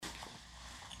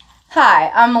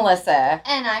Hi, I'm Melissa.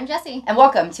 And I'm Jessie. And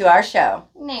welcome to our show,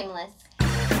 Nameless.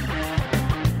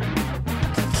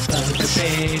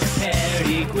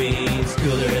 Parody queens,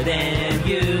 cooler than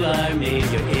you are me.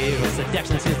 Your ear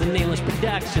seductions is the Nameless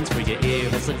Productions. For your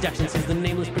ear seductions is the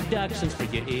Nameless Productions. For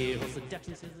your ear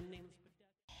seductions is the Nameless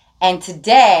Productions. And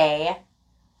today,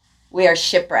 we are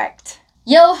shipwrecked.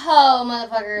 YoHo,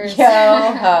 motherfuckers.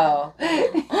 YoHo.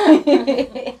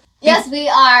 Yes, we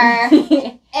are.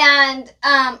 And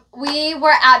we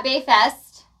were at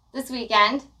Bayfest this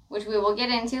weekend, which we will get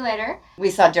into later. We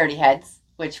saw Dirty Heads,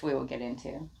 which we will get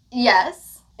into.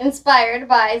 Yes. Inspired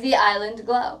by the Island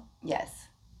Glow. Yes.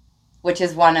 Which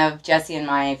is one of Jessie and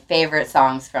my favorite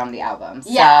songs from the album.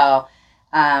 Yeah.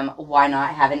 So, why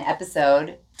not have an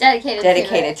episode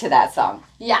dedicated to that song?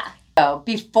 Yeah. So,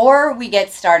 before we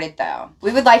get started, though,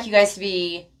 we would like you guys to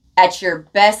be at your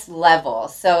best level.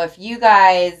 So, if you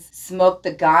guys smoke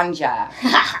the ganja,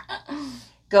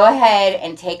 go ahead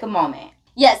and take a moment.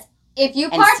 Yes. If you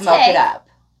and smoke it up.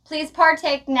 Please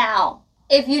partake now.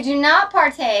 If you do not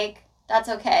partake, that's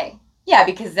okay. Yeah,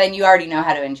 because then you already know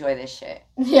how to enjoy this shit.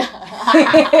 Yeah.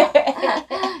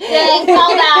 Dang,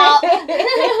 called out.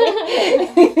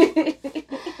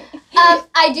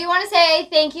 I do want to say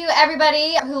thank you,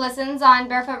 everybody who listens on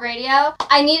Barefoot Radio.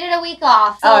 I needed a week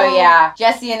off. So. Oh, yeah.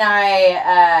 Jessie and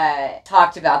I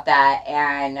talked about that,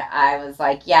 and I was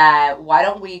like, yeah, why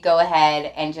don't we go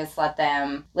ahead and just let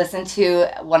them listen to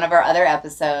one of our other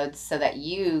episodes so that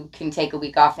you can take a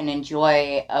week off and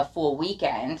enjoy a full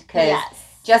weekend? Because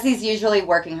Jessie's usually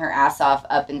working her ass off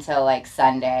up until like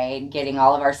Sunday, getting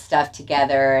all of our stuff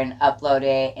together and upload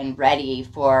it and ready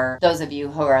for those of you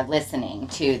who are listening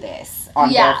to this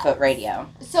on Barefoot Radio.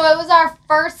 So it was our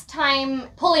first time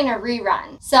pulling a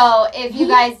rerun. So if you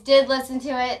guys did listen to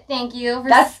it, thank you for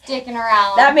sticking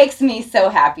around. That makes me so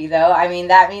happy, though. I mean,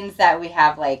 that means that we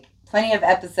have like plenty of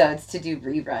episodes to do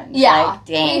reruns. Yeah, like,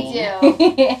 dang. we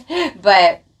do.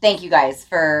 But thank you guys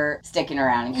for sticking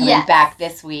around and coming back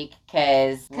this week,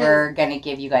 because we're going to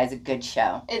give you guys a good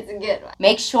show. It's a good one.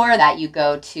 Make sure that you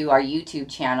go to our YouTube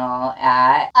channel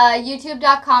at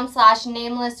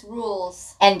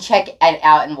youtube.com/namelessrules and check it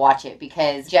out and watch it,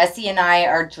 because Jessie and I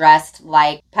are dressed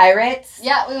like pirates.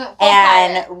 Yeah, we went full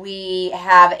and pirate. We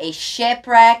have a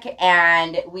shipwreck,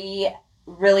 and we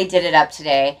really did it up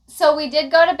today. So we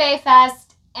did go to Bayfest.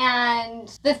 And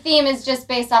the theme is just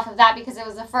based off of that because it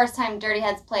was the first time Dirty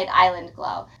Heads played Island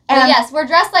Glow. But yes, we're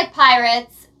dressed like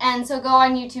pirates, and so go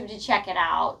on YouTube to check it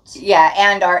out. Yeah,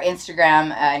 and our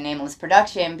Instagram, Nameless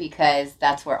Production, because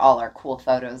that's where all our cool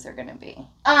photos are going to be.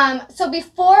 So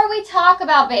before we talk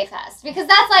about Bayfest, because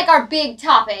that's like our big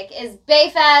topic, is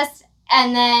Bayfest,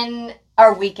 and then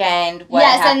our weekend, what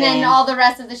happened. And then all the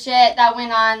rest of the shit that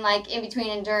went on, like, in between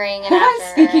and during and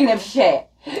after. Speaking of shit.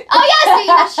 Oh, yeah,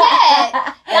 speaking of shit.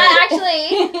 That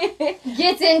actually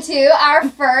gets into our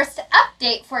first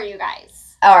update for you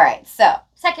guys. All right, so.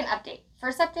 Second update.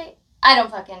 First update? I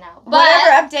don't fucking know. But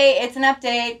whatever update, it's an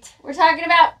update. We're talking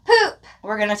about poop.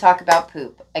 We're going to talk about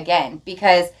poop again,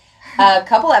 because a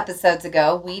couple episodes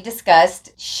ago, we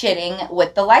discussed shitting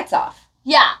with the lights off.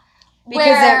 Yeah.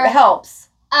 Because it helps.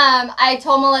 I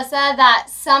told Melissa that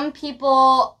some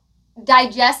people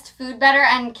digest food better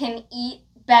and can eat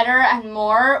better and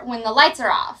more when the lights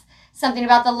are off. Something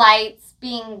about the lights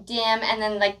being dim, and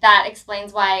then like that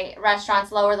explains why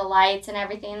restaurants lower the lights and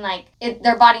everything. Like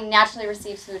their body naturally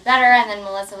receives food better. And then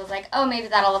Melissa was like, "Oh, maybe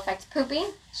that'll affect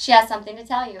pooping." She has something to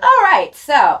tell you. All right,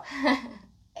 so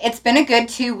it's been a good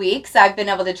 2 weeks. I've been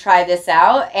able to try this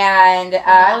out, and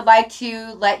I would like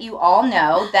to let you all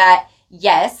know that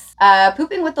yes,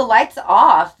 pooping with the lights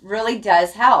off really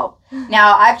does help.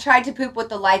 Now, I've tried to poop with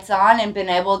the lights on and been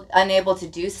unable to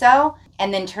do so,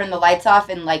 and then turn the lights off,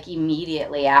 and like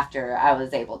immediately after I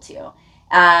was able to.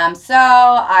 So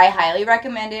I highly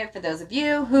recommend it for those of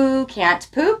you who can't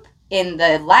poop in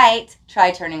the light.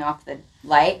 Try turning off the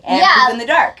light and poop in the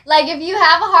dark. Like if you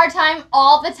have a hard time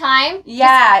all the time,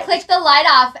 just click the light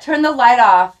off. Turn the light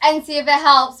off. And see if it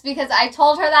helps, because I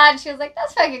told her that and she was like,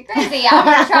 that's fucking crazy. I'm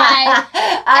going to try.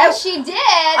 And she did.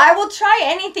 I will try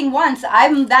anything once.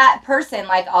 I'm that person.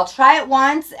 Like, I'll try it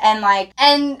once and like,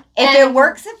 if it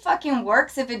works, it fucking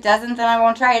works. If it doesn't, then I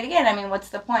won't try it again. I mean, what's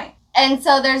the point? And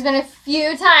so there's been a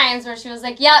few times where she was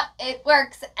like, yep, it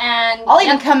works. And I'll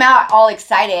even come out all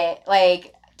excited,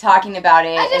 like, talking about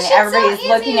it, I and just everybody's so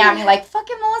looking at me like,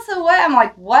 fucking Melissa, what? I'm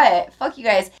like, what? Fuck you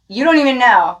guys. You don't even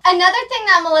know. Another thing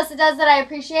that Melissa does that I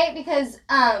appreciate, because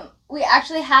we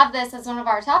actually have this as one of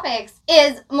our topics,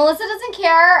 is Melissa doesn't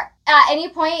care at any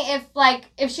point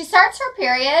if she starts her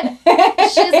period,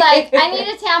 she's like, I need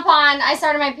a tampon, I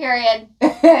started my period.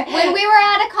 When we were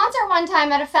at a concert one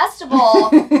time at a festival,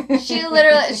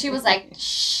 she was like,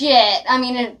 shit. I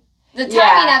mean, the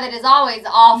timing of it is always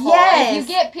awful. Yes. If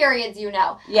you get periods, you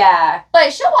know. Yeah.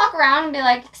 But she'll walk around and be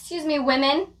like, excuse me,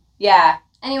 women, Yeah.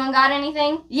 anyone got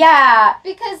anything? Yeah.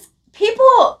 Because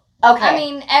People... Okay. I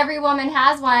mean, every woman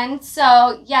has one,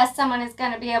 so yes, someone is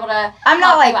going to be able to help I'm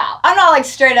not like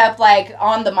straight up like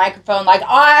on the microphone like, oh,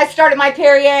 I started my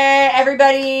period,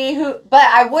 everybody but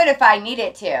I would if I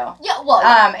needed to. Yeah, well.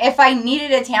 If I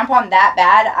needed a tampon that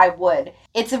bad, I would.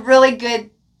 It's a really good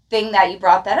thing that you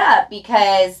brought that up,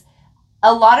 because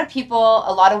a lot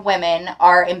of women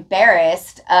are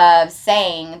embarrassed of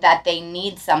saying that they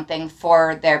need something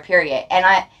for their period.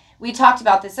 And we talked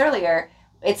about this earlier.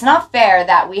 It's not fair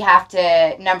that we have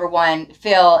to, number one,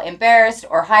 feel embarrassed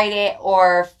or hide it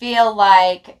or feel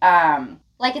like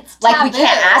it's taboo. Like we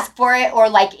can't ask for it, or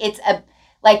like it's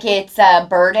a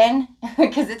burden,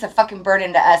 because it's a fucking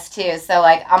burden to us too. So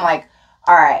like, I'm like,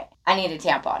 all right, I need a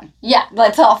tampon. Yeah.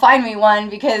 Let's all find me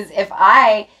one, because if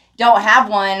I don't have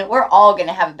one, we're all going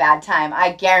to have a bad time.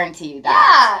 I guarantee you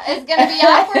that. Yeah, it's going to be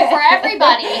awkward for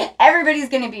everybody. Everybody's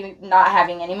going to be not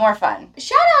having any more fun.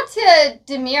 Shout out to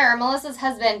Demir, Melissa's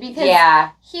husband,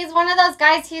 because he's one of those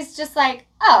guys, he's just like,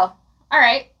 oh, all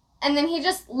right. And then he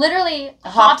just literally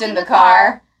hopped in the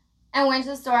car and went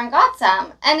to the store and got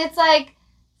some. And it's like,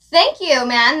 thank you,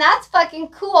 man. That's fucking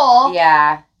cool.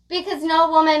 Yeah. Because no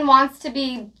woman wants to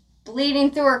be bleeding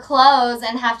through her clothes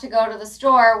and have to go to the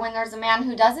store when there's a man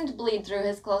who doesn't bleed through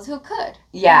his clothes who could.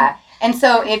 Yeah. And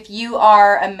so if you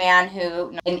are a man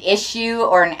who, an issue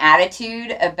or an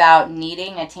attitude about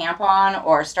needing a tampon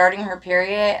or starting her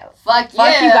period, fuck you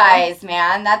guys,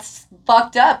 man. That's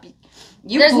fucked up.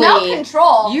 There's no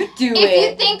control. You do if it. If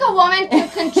you think a woman can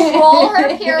control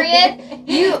her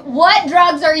period, what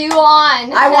drugs are you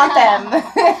on? I want them.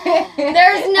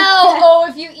 There's no,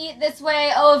 if you eat this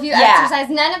way, if you exercise.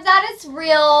 None of that is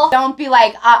real. Don't be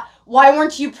like, why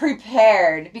weren't you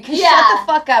prepared? Because shut the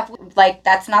fuck up. Like,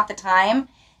 that's not the time.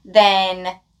 Then...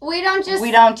 We don't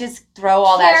just throw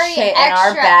all that shit in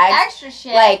our bags. Extra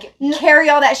shit. Like, carry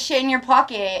all that shit in your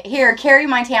pocket. Here, carry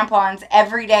my tampons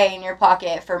every day in your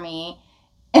pocket for me.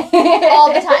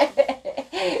 All the time.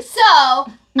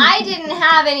 So, I didn't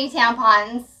have any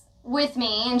tampons with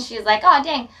me, and she's like, oh,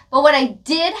 dang. But what I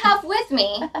did have with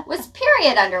me was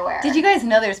period underwear. Did you guys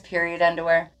know there's period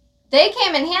underwear? They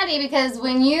came in handy, because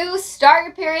when you start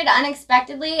your period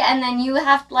unexpectedly, and then you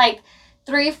have,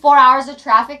 3-4 hours of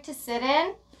traffic to sit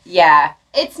in. Yeah.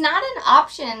 It's not an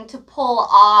option to pull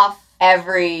off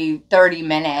every 30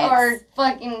 minutes. Or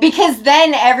fucking... Because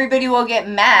then everybody will get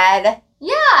mad.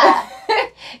 Yeah.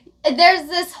 There's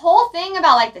this whole thing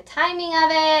about, the timing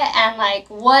of it and,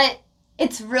 what...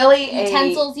 It's really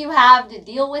utensils you have to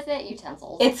deal with it.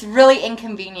 Utensils. It's really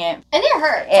inconvenient. And it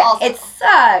hurts also. It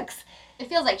sucks. It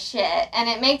feels like shit, and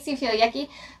it makes you feel yucky.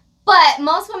 But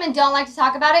most women don't like to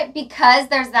talk about it, because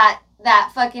there's that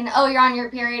fucking, you're on your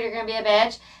period, you're going to be a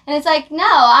bitch. And it's like, no,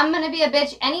 I'm going to be a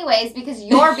bitch anyways, because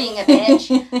you're being a bitch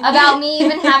about me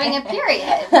even having a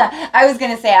period. I was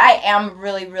going to say, I am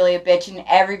really, really a bitch, and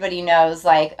everybody knows,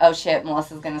 oh shit,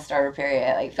 Melissa's going to start her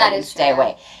period. That is stay true.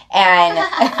 away. And,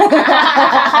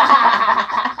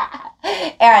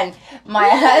 and my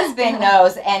husband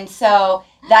knows, and so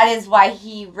that is why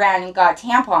he ran and got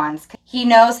tampons. He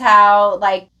knows how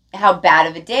bad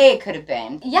of a day it could have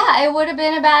been. Yeah, it would have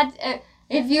been a bad...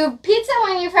 if you pizza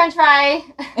when you french fry,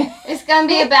 it's going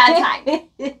to be a bad time.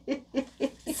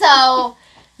 So,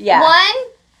 one,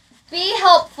 be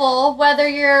helpful, whether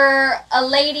you're a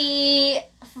lady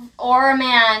or a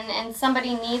man and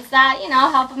somebody needs that,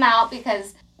 help them out,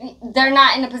 because they're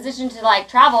not in a position to,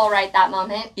 travel right that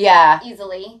moment. Yeah.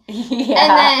 Easily. Yeah.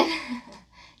 And then,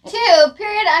 two,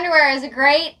 period underwear is a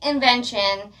great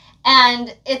invention.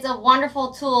 And it's a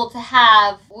wonderful tool to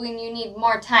have when you need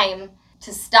more time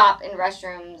to stop in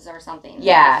restrooms or something.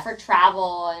 Yeah. For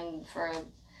travel and for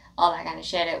all that kind of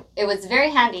shit. It was very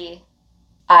handy.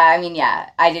 I mean, yeah,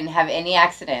 I didn't have any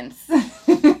accidents. Right?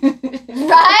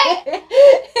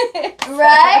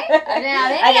 Right? I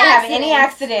didn't have any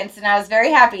accidents, and I was very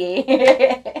happy.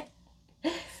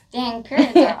 Dang,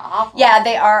 periods are awful. Yeah,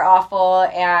 they are awful,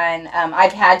 and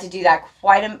I've had to do that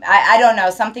I don't know,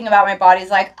 something about my body's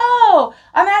like, oh,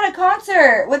 I'm at a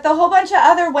concert with a whole bunch of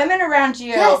other women around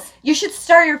you. Yes. You should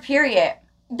start your period.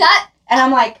 And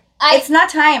I'm like, it's not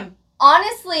time.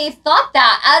 honestly thought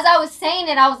that. As I was saying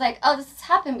it, I was like, oh, this has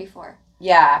happened before.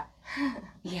 Yeah.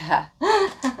 Yeah.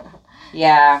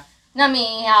 Yeah. Not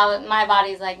me, how my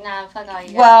body's like, nah, fuck all you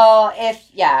guys. Well,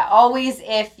 always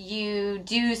if you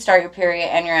do start your period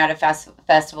and you're at a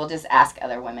festival, just ask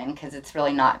other women because it's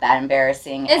really not that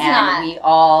embarrassing. It's not. We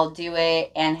all do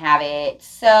it and have it,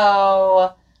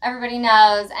 so... Everybody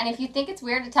knows. And if you think it's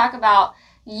weird to talk about,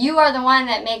 you are the one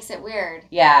that makes it weird.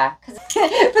 Yeah. For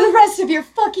the rest of your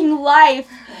fucking life.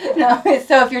 No,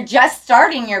 so if you're just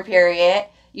starting your period,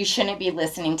 you shouldn't be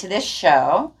listening to this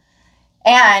show.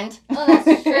 And oh,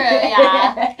 that's true,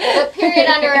 yeah. But period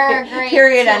underwear are great.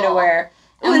 Period underwear.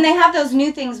 Ooh, and they have those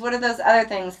new things. What are those other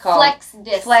things called? Flex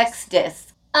discs. Flex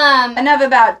discs. Enough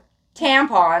about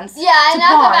tampons. Yeah,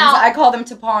 enough about... I call them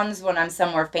tampons when I'm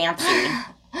somewhere fancy.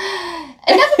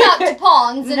 Enough about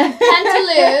tampons and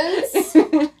pantaloons.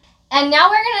 And now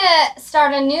we're going to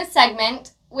start a new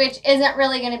segment, which isn't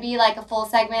really going to be like a full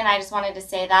segment. I just wanted to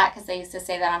say that because I used to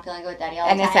say that on Feeling Good with Daddy all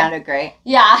the time. And it sounded great.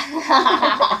 Yeah.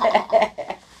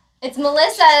 It's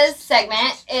Melissa's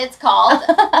segment. It's called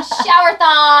Shower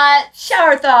Thoughts.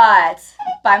 Shower Thoughts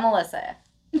by Melissa.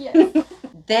 Yes.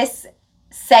 This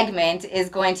segment is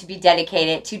going to be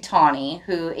dedicated to Tawny,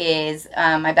 who is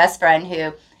my best friend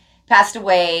who passed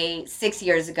away 6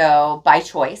 years ago by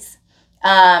choice.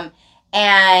 And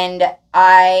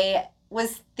I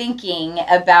was thinking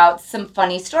about some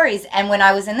funny stories. And when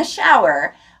I was in the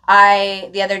shower,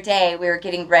 the other day, we were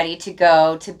getting ready to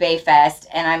go to Bayfest,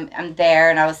 and I'm there,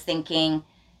 and I was thinking,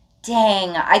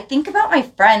 dang, I think about my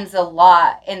friends a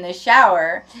lot in the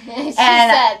shower. She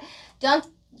said, don't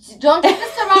take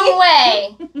this the wrong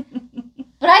way,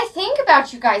 but I think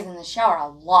about you guys in the shower a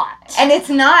lot. And it's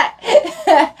not.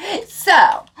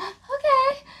 So.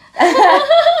 Okay.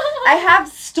 I have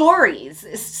stories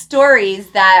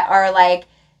that are like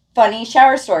funny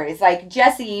shower stories. Like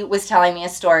Jessie was telling me a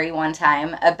story one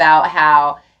time about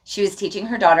how she was teaching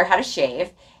her daughter how to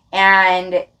shave,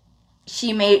 and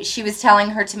she was telling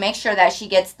her to make sure that she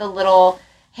gets the little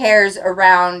hairs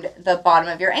around the bottom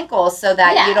of your ankles so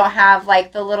that you don't have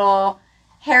like the little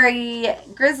hairy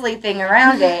grizzly thing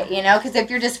around it, you know, because if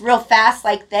you're just real fast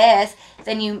like this,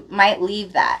 then you might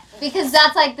leave that. Because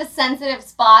that's like the sensitive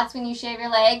spots when you shave your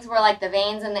legs where like the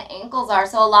veins and the ankles are.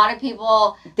 So a lot of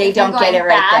people, they don't get it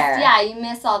right there. Yeah, you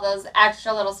miss all those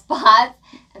extra little spots.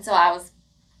 And so I was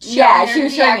she was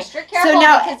showing me. Extra careful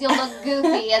because you'll look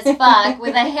goofy as fuck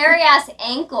with a hairy ass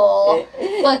ankle,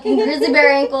 fucking grizzly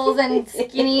bear ankles and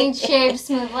skinny shaved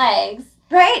smooth legs.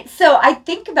 Right? So I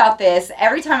think about this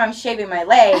every time I'm shaving my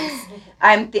legs.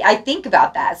 I think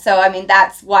about that. So, I mean,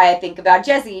 that's why I think about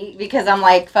Jessie, because I'm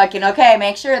like, fucking, okay,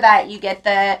 make sure that you get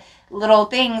the little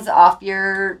things off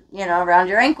your, you know, around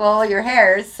your ankle, your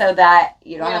hairs, so that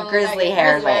you don't have grizzly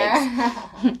hair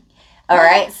legs. All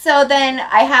right. So then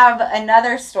I have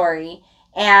another story,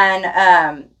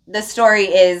 and the story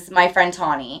is my friend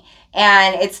Tawny.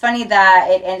 And it's funny that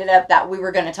it ended up that we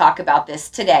were going to talk about this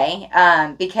today,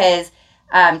 because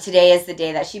today is the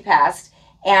day that she passed,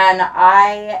 and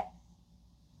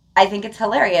I think it's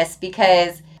hilarious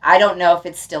because I don't know if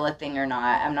it's still a thing or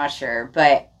not. I'm not sure,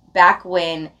 but back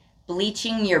when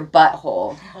bleaching your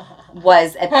butthole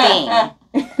was a thing. I've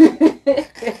heard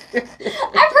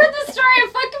this story.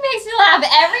 It fucking makes me laugh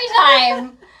every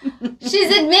time.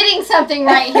 She's admitting something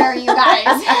right here, you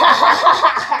guys.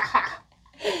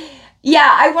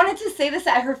 Yeah, I wanted to say this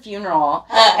at her funeral,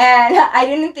 and I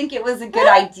didn't think it was a good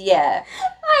idea.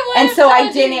 So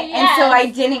I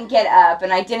didn't get up,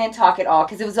 and I didn't talk at all,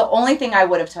 because it was the only thing I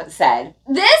would have said.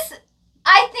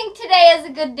 I think today is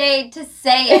a good day to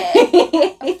say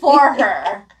it for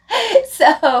her.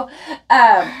 So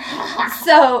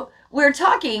we're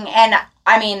talking, and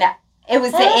I mean, it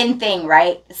was the in thing,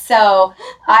 right? So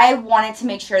I wanted to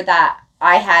make sure that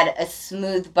I had a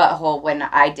smooth butthole when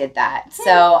I did that.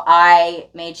 So I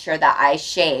made sure that I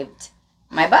shaved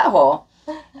my butthole.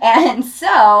 And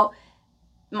so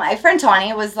my friend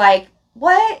Tawny was like,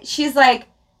 what? She's like,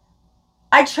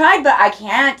 I tried, but I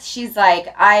can't. She's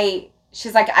like, I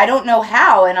don't know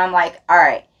how. And I'm like, all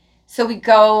right. So we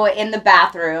go in the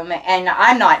bathroom, and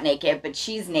I'm not naked, but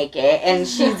she's naked, and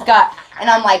and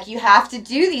I'm like, you have to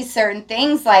do these certain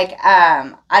things. Like,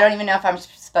 I don't even know if I'm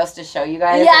supposed to show you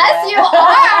guys. Yes, you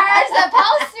are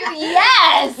supposed to.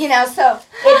 Yes. You know, so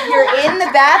if you're in the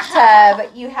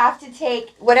bathtub, you have to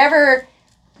take whatever,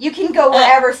 you can go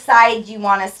whatever side you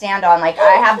want to stand on. Like,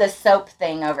 I have the soap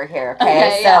thing over here,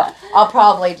 okay? So I'll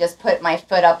probably just put my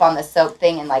foot up on the soap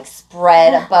thing and, like,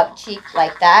 spread a butt cheek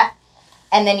like that.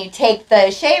 And then you take the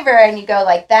shaver and you go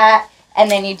like that. And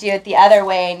then you do it the other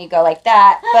way and you go like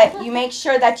that. But you make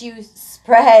sure that you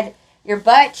spread your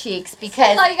butt cheeks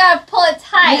because So you gotta pull it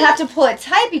tight. you have to pull it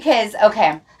tight because,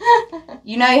 okay,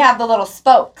 you know you have the little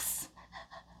spokes.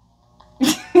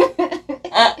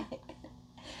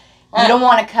 You don't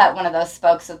want to cut one of those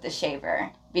spokes with the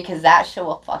shaver because that shit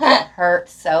will fucking hurt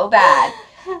so bad.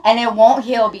 And it won't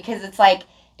heal because it's like...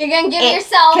 You're gonna give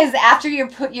yourself... Because after you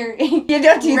put your... You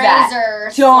don't do that.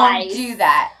 Razor Don't do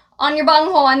that. On your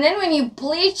bunghole, and then when you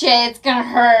bleach it, it's gonna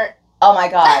hurt. Oh my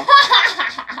God.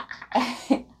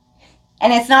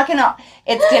 And it's not gonna...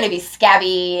 It's gonna be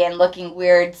scabby and looking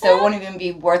weird, so it won't even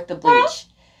be worth the bleach.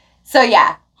 So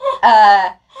yeah.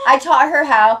 I taught her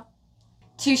how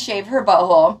to shave her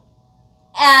butthole.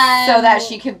 And so that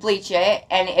she could bleach it,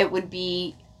 and it would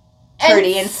be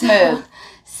pretty and smooth.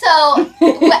 So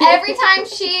every time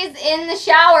she's in the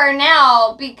shower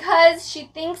now, because she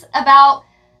thinks about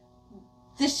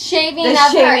the shaving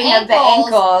of the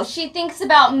ankles, she thinks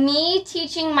about me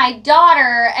teaching my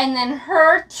daughter, and then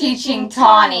her teaching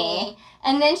Tawny.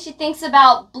 And then she thinks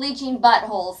about bleaching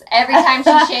buttholes every time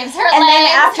she shaves her legs. And then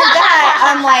after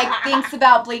that, I'm like, thinks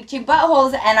about bleaching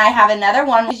buttholes. And I have another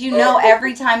one. Because you know,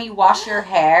 every time you wash your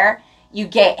hair, you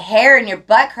get hair in your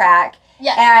butt crack.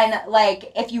 Yes. And,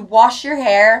 like, if you wash your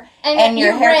hair and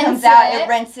your hair comes out, it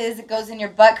rinses, it goes in your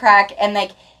butt crack. And,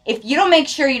 like, if you don't make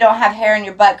sure you don't have hair in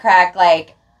your butt crack,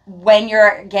 like, when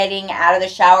you're getting out of the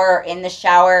shower or in the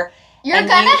shower... You're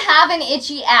gonna have an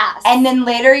itchy ass. And then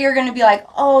later you're gonna be like,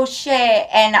 oh shit.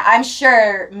 And I'm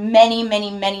sure many,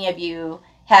 many, many of you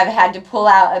have had to pull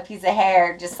out a piece of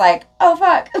hair just like, oh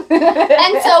fuck.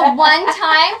 And so one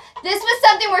time, this was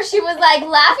something where she was like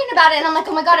laughing about it, and I'm like,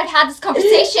 oh my God, I've had this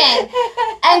conversation.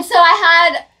 And so I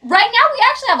had, right now we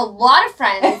actually have a lot of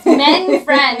friends,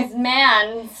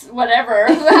 mans, whatever,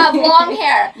 who have long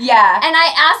hair. Yeah. And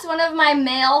I asked one of my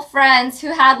male friends who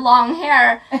had long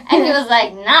hair, and he was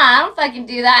like, nah, I don't fucking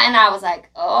do that. And I was like,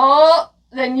 oh,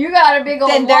 then you got a big old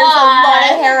Then there's a lot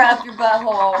of hair up your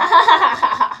butthole.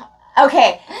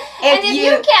 Okay. If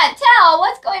you can't tell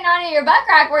what's going on in your butt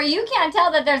crack, where you can't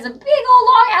tell that there's a big old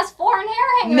long ass foreign hair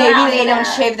hanging around. Maybe they don't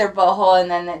shave their butthole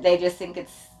and then they just think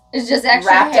it's just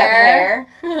extra wrapped hair.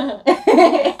 up hair.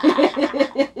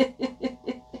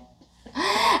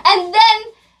 And then,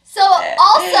 so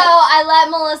also I let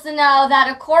Melissa know that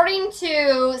according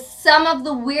to some of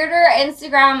the weirder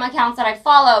Instagram accounts that I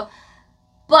follow,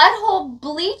 butthole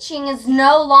bleaching is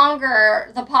no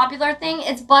longer the popular thing.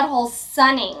 It's butthole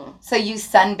sunning. So you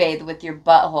sunbathe with your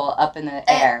butthole up in the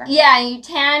air. Yeah, and you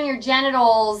tan your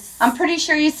genitals. I'm pretty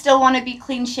sure you still want to be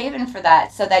clean shaven for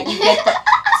that, so that you get the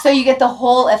you get the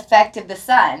whole effect of the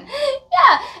sun.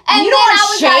 Yeah, and you don't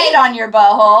want shade on your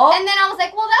butthole. And then I was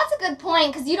like, well, that's a good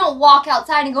point, because you don't walk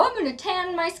outside and go, I'm going to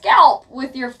tan my scalp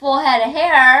with your full head of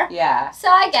hair. Yeah. So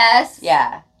I guess.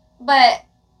 Yeah. But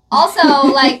also,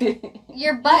 like,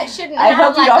 your butt shouldn't have, I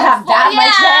hope you don't have that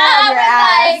much hair on your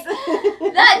ass.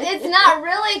 That it's not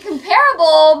really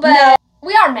comparable, but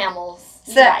we are mammals.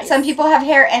 Some people have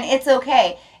hair, and it's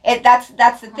okay. That's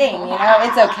the thing, you know?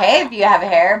 It's okay if you have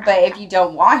hair, but if you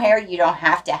don't want hair, you don't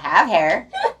have to have hair.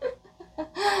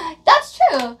 That's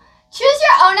true. Choose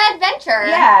your own adventure.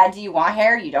 Yeah, do you want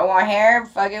hair? You don't want hair?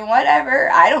 Fucking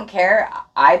whatever. I don't care.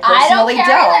 I personally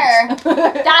don't.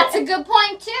 Either. That's a good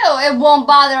point, too. It won't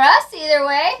bother us either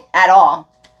way. At all.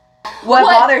 What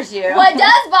bothers you? What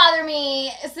does bother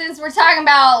me, since we're talking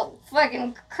about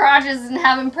fucking crotches and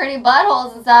having pretty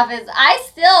buttholes and stuff, is I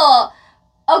still...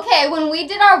 Okay, when we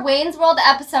did our Wayne's World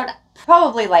episode...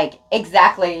 Probably, like,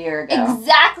 exactly a year ago.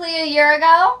 Exactly a year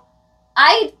ago,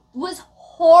 I was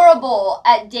horrible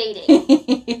at dating.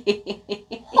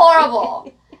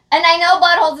 Horrible. And I know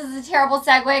buttholes is a terrible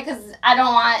segue because I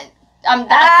don't want... that's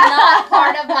not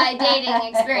part of my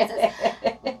dating experiences.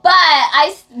 But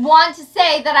I want to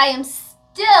say that I am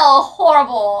still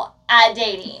horrible at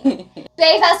dating.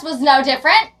 Bayfest was no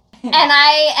different. And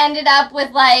I ended up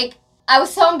with, like... I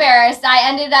was so embarrassed. I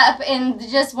ended up in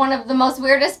just one of the most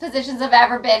weirdest positions I've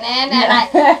ever been in. And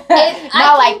like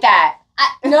that.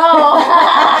 No.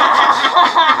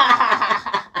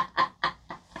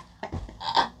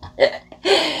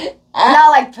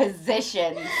 Not like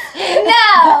positions. No.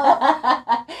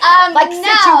 Like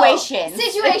situations.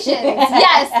 Situations.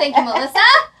 Yes, thank you, Melissa.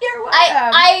 You're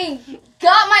welcome. I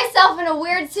got myself in a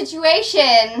weird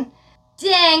situation.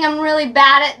 Dang, I'm really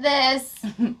bad at this.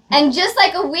 And just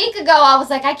like a week ago, I was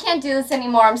like, I can't do this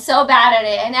anymore. I'm so bad at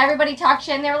it. And everybody talked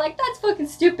shit, and they were like, that's fucking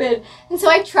stupid. And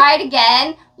so I tried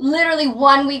again. Literally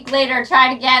 1 week later,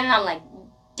 tried again, and I'm like,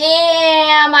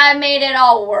 damn, I made it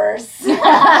all worse.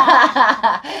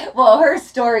 Well, her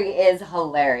story is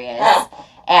hilarious,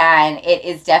 and it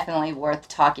is definitely worth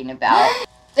talking about.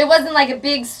 It wasn't like a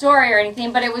big story or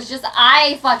anything, but it was just,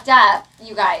 I fucked up,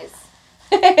 you guys.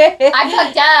 I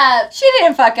fucked up. She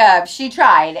didn't fuck up. She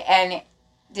tried and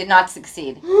did not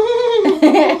succeed.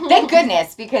 Thank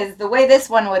goodness, because the way this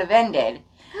one would have ended,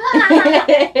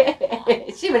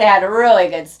 she would have had really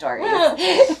good stories.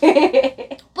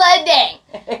 Budding.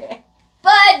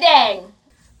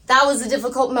 That was a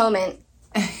difficult moment.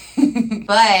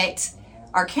 But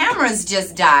our cameras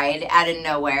just died out of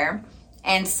nowhere.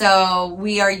 And so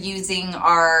we are using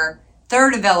our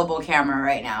third available camera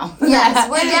right now. Yes,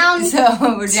 we're down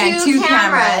two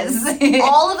cameras.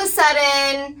 All of a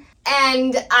sudden,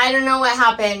 and I don't know what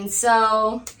happened.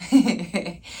 So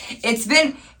it's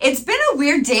been a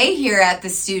weird day here at the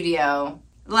studio.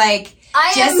 Like,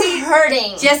 Jessie am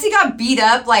hurting. Jessie got beat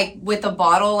up like with a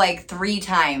bottle like 3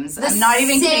 times. I'm not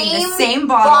even kidding. The same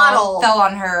bottle fell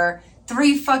on her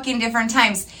 3 fucking different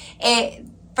times.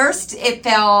 First it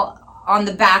fell on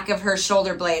the back of her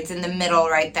shoulder blades in the middle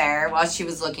right there while she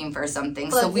was looking for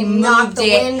something. So we moved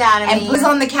it and put it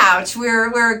on the couch. We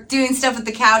were doing stuff with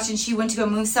the couch and she went to go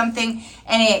move something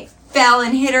and it fell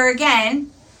and hit her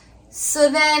again. So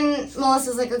then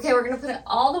Melissa's like, okay, we're going to put it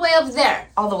all the way over there.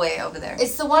 All the way over there.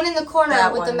 It's the one in the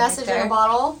corner with the message in a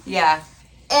bottle. Yeah.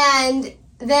 And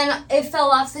then it fell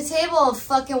off the table,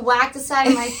 fucking whacked the side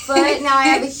of my foot. Now I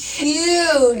have a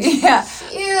huge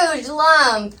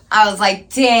lump. I was like,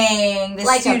 dang, the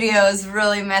studio is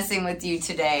really messing with you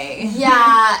today.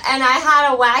 Yeah, and I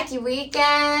had a wacky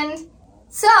weekend.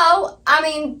 So, I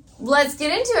mean, let's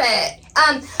get into it.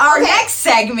 Our next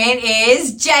segment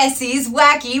is Jessie's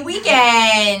Wacky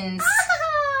Weekends.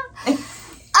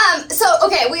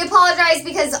 We apologize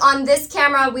because on this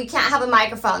camera we can't have a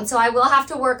microphone, so I will have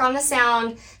to work on the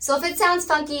sound. So if it sounds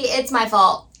funky, it's my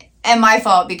fault. And my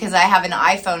fault because I have an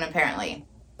iPhone apparently.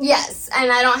 Yes,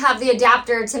 and I don't have the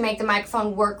adapter to make the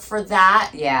microphone work for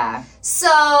that. Yeah.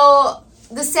 So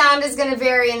the sound is going to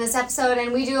vary in this episode,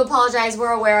 and we do apologize.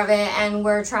 We're aware of it, and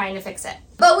we're trying to fix it.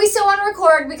 But we still want to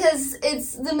record because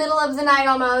it's the middle of the night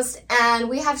almost, and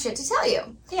we have shit to tell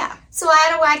you. Yeah. So I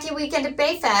had a wacky weekend at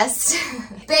Bayfest.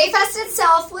 Bayfest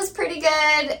itself was pretty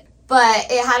good, but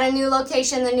it had a new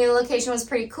location. The new location was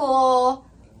pretty cool.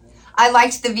 I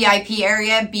liked the VIP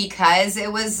area because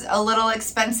it was a little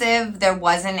expensive. There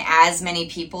wasn't as many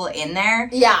people in there.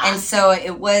 Yeah. And so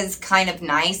it was kind of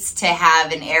nice to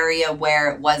have an area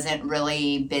where it wasn't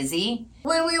really busy.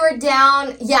 When we were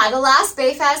down, the last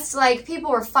Bayfest, like,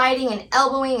 people were fighting and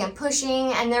elbowing and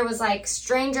pushing, and there was, like,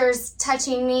 strangers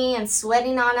touching me and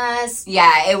sweating on us.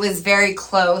 Yeah, it was very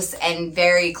close and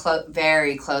very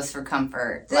close for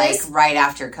comfort, like, right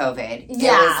after COVID.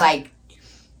 Yeah. It was, like,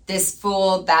 this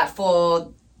fool, that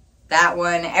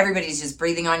one. Everybody's just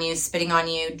breathing on you, spitting on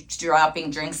you, dropping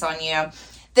drinks on you.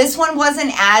 This one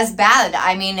wasn't as bad.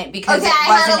 I mean, because it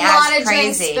wasn't as crazy. I had a lot of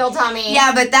drinks spilled on me.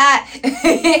 Yeah, but that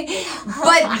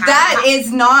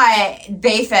is not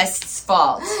Bayfest's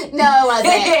fault. No, it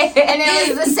wasn't. And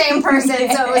it was the same person,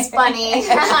 so it was funny.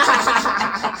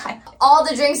 All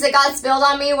the drinks that got spilled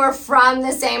on me were from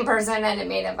the same person, and it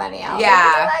made it funny.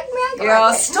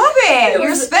 Girl, stop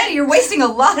it. You're wasting a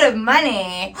lot of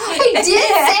money. I did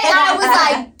say I was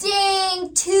like,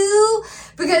 dang, 2.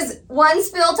 Because one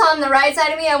spilled on the right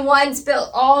side of me and one spilled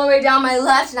all the way down my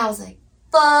left. And I was like,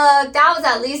 fuck, that was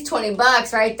at least $20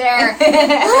 right there.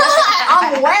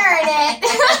 I'm wearing it.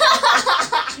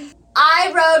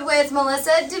 I rode with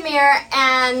Melissa, Demir,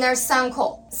 and their son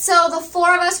Cole. So the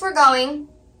 4 of us were going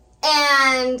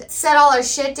and set all our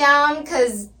shit down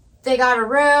because they got a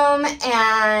room.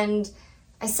 And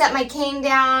I set my cane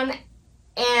down.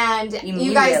 And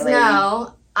you guys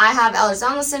know I have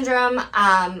Ehlers-Danlos syndrome.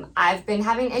 I've been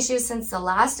having issues since the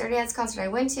last Dirty Heads concert I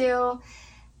went to.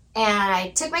 And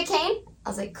I took my cane. I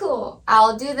was like, cool,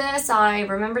 I'll do this. I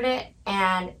remembered it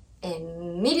and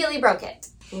immediately broke it.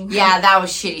 Yeah, that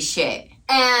was shitty shit.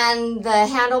 And the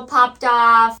handle popped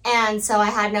off, and so I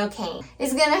had no cane.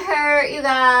 It's gonna hurt, you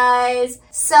guys.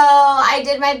 So I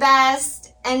did my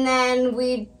best, and then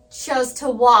we chose to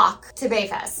walk to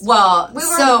Bayfest. Well, we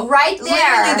were right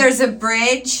there. Literally, there's a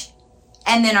bridge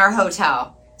and then our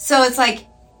hotel. So it's like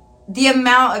the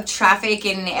amount of traffic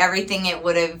and everything it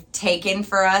would have taken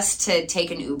for us to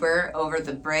take an Uber over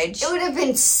the bridge. It would have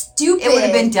been stupid. It would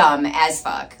have been dumb as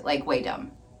fuck. Like, way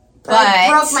dumb. But I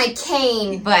broke my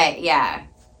cane. But, yeah.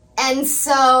 And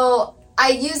so I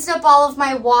used up all of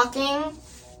my walking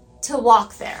to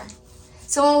walk there.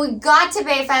 So when we got to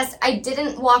Bayfest, I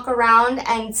didn't walk around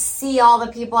and see all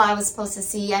the people I was supposed to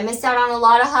see. I missed out on a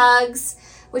lot of hugs,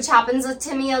 which happens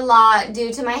to me a lot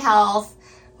due to my health.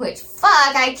 Which,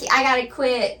 fuck, I gotta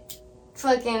quit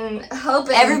fucking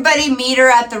hoping. Everybody meet her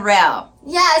at the rail.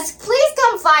 Yes, please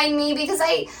come find me because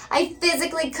I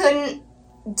physically couldn't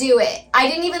do it. I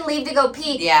didn't even leave to go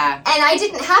pee. Yeah. And I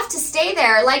didn't have to stay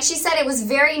there. Like she said, it was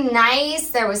very nice.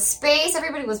 There was space.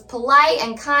 Everybody was polite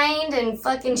and kind and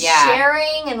fucking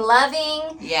sharing and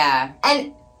loving. Yeah.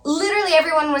 And literally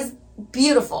everyone was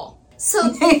beautiful. So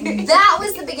that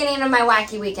was the beginning of my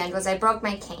wacky weekend, was I broke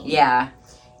my cane. Yeah.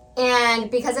 And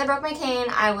because I broke my cane,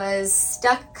 I was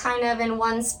stuck kind of in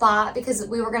one spot because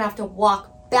we were going to have to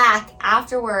walk back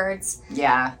afterwards.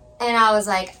 Yeah. And I was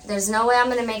like, there's no way I'm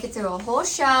going to make it through a whole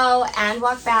show and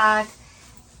walk back.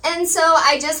 And so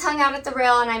I just hung out at the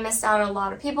rail, and I missed out on a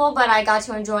lot of people, but I got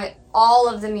to enjoy all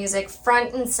of the music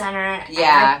front and center.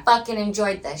 Yeah. And I fucking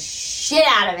enjoyed the shit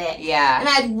out of it. Yeah. And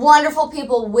I had wonderful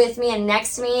people with me and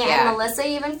next to me, Yeah. and Melissa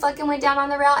even fucking went down on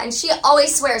the rail, and she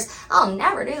always swears, I'll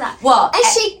never do that. Well, and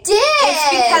she did.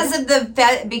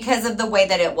 It's because of the way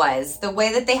that it was. The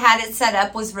way that they had it set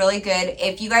up was really good.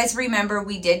 If you guys remember,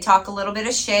 we did talk a little bit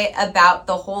of shit about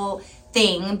the whole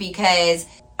thing because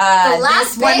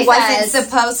this one wasn't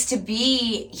supposed to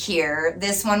be here.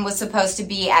 This one was supposed to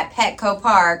be at Petco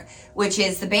Park, which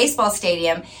is the baseball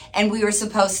stadium, and we were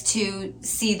supposed to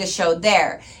see the show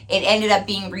there. It ended up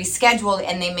being rescheduled,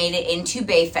 and they made it into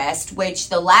Bayfest, which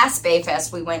the last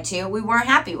Bayfest we went to, we weren't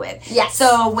happy with. Yes.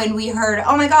 So when we heard,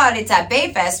 oh my God, it's at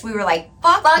Bayfest, we were like,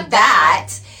 fuck that.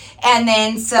 And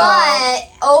then But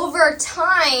over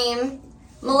time,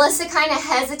 Melissa kind of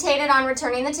hesitated on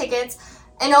returning the tickets.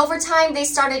 And over time,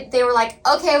 they were like,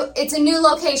 okay, it's a new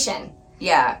location.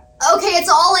 Yeah. Okay, it's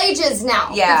all ages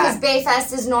now. Yeah. Because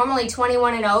Bayfest is normally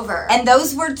 21 and over. And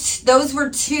those were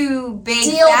two big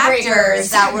Deal factors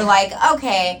breakers. that were like,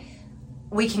 okay,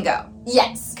 we can go.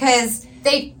 Yes. Because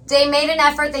they made an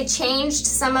effort. They changed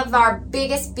some of our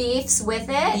biggest beefs with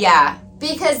it. Yeah.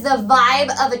 Because the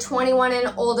vibe of a 21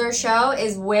 and older show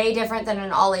is way different than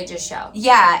an all ages show.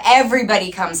 Yeah,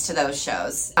 everybody comes to those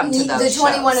shows. The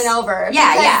 21 and over.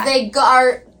 Yeah,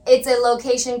 Because it's a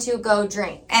location to go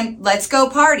drink. And let's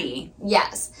go party.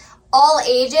 Yes. All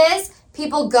ages,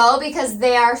 people go because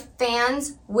they are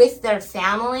fans with their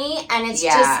family. And it's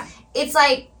it's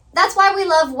like, that's why we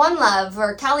love One Love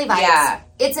or Cali Vibes. Yeah.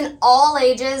 It's an all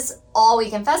ages, all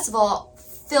weekend festival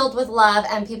filled with love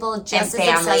and people just and as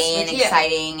family obsessed and with you.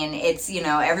 exciting, and it's,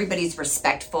 everybody's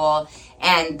respectful,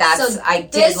 and that's, So I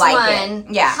did like one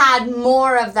it. Yeah. had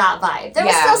more of that vibe. There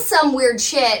was still some weird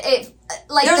shit. There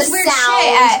was the weird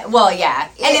sound.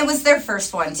 shit and it was their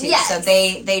first one too, Yes. so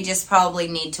they just probably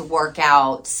need to work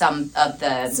out some of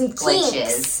the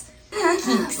glitches.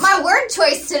 My word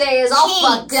choice today is all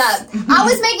fucked up. I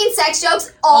was making sex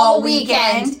jokes all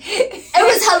weekend. It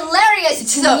was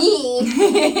hilarious to me.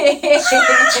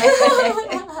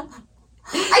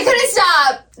 I couldn't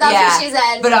stop. That's what she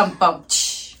said. But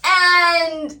bumped.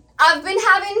 And I've been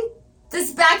having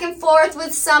this back and forth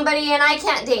with somebody, and I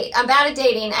can't date. I'm bad at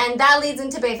dating, and that leads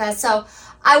into Bayfest. So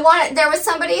there was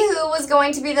somebody who was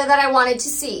going to be there that I wanted to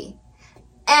see,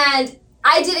 and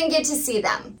I didn't get to see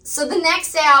them. So the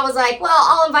next day I was like, well,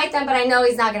 I'll invite them, but I know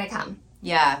he's not going to come.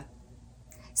 Yeah.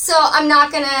 So I'm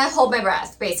not going to hold my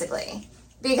breath, basically,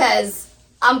 because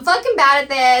I'm fucking bad at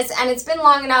this, and it's been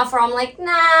long enough where I'm like,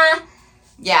 nah.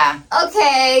 Yeah.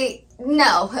 Okay,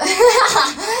 no. And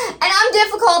I'm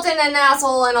difficult and an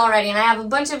asshole and already, and I have a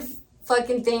bunch of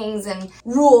fucking things and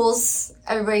rules,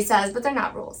 everybody says, but they're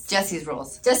not rules. Jesse's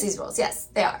rules. Jesse's rules, yes,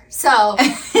 they are. So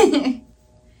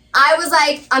I was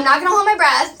like, I'm not going to hold my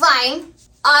breath. Fine.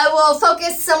 I will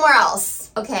focus somewhere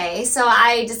else. Okay, so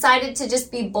I decided to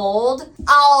just be bold.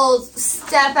 I'll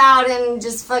step out and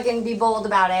just fucking be bold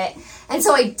about it. And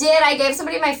so I did. I gave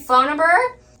somebody my phone number.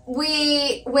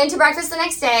 We went to breakfast the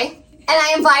next day, and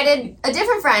I invited a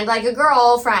different friend, like a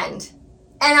girl friend.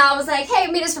 And I was like, hey,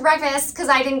 meet us for breakfast, because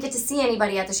I didn't get to see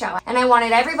anybody at the show. And I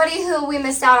wanted everybody who we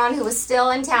missed out on who was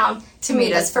still in town to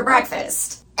meet us for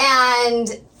breakfast. And...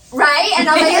 right? And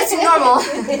I was like, that's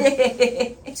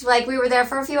normal. Like, we were there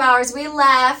for a few hours. We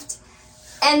left.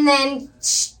 And then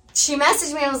she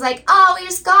messaged me and was like, oh, we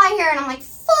just got here. And I'm like,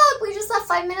 fuck, we just left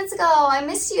 5 minutes ago. I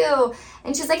miss you.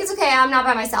 And she's like, it's okay. I'm not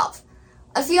by myself.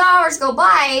 A few hours go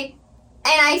by,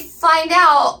 and I find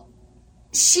out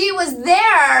she was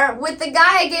there with the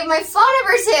guy I gave my phone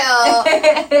number to.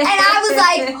 And I was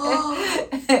like,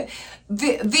 oh.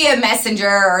 Via messenger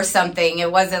or something. It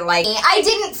wasn't like... I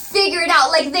didn't figure it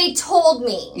out. Like, they told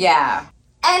me. Yeah.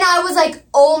 And I was like,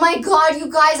 oh my God, you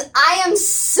guys, I am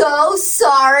so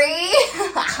sorry.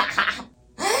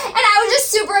 And I was just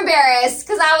super embarrassed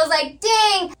because I was like,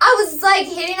 dang, I was like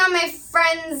hitting on my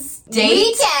friend's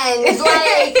weekend.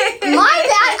 Like, my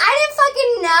bad. I didn't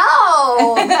fucking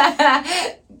know.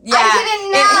 Yeah. I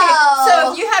didn't know.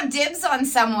 So if you have dibs on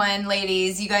someone,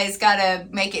 ladies, you guys gotta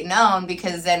make it known,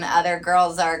 because then other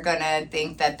girls are gonna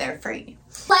think that they're free.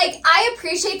 Like, I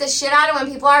appreciate the shit out of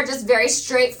when people are just very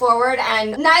straightforward,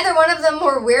 and neither one of them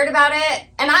were weird about it.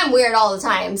 And I'm weird all the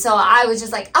time, so I was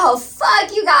just like, oh,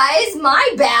 fuck you guys,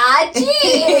 my bad,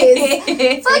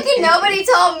 jeez. Fucking nobody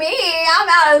told me, I'm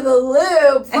out of the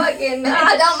loop. Fucking,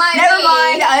 don't mind Never me.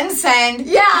 mind, unsend.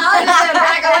 Yeah, I'll just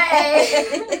back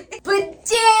away. But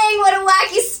dang, what a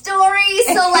wacky story.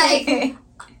 So, like...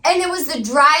 And it was the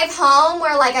drive home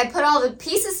where, like, I put all the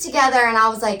pieces together and I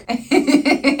was like...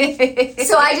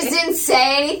 So I just didn't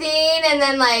say anything. And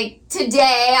then, like,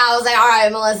 today I was like, all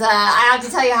right, Melissa, I have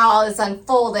to tell you how all this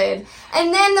unfolded.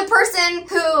 And then the person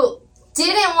who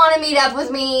didn't want to meet up with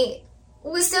me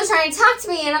was still trying to talk to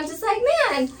me. And I'm just like,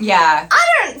 man. Yeah. I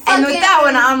don't fucking... And with that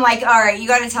one, I'm like, all right, you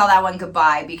got to tell that one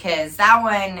goodbye because that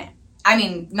one... I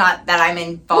mean, not that I'm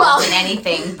involved in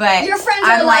anything, but... Your friends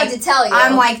are allowed to tell you.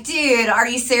 I'm like, dude, are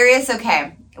you serious?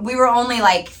 Okay. We were only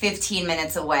like 15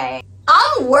 minutes away.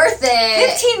 I'm worth it.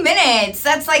 15 minutes?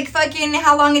 That's like fucking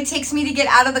how long it takes me to get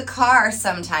out of the car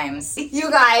sometimes. You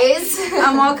guys.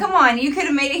 Well, come on. You could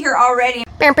have made it here already.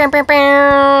 Smoke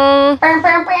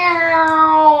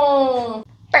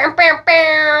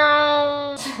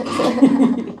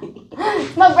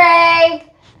break.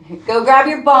 Go grab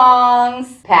your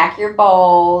bongs, pack your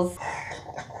bowls.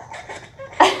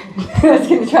 I was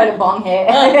going to try to bong hit.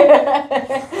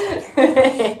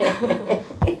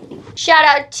 Shout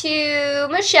out to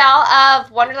Michelle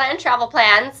of Wonderland Travel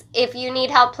Plans. If you need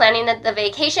help planning the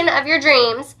vacation of your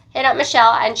dreams, hit up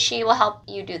Michelle and she will help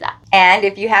you do that. And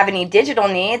if you have any digital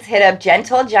needs, hit up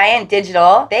Gentle Giant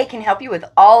Digital. They can help you with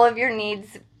all of your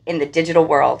needs in the digital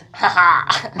world.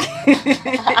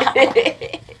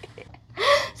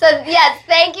 So, yes,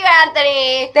 thank you,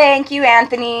 Anthony. Thank you,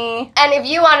 Anthony. And if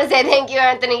you want to say thank you,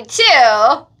 Anthony,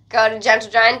 too, go to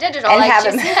Gentle Giant Digital. And like have she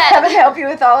him said. help you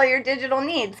with all your digital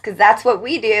needs, because that's what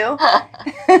we do.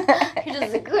 He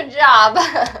does a good job.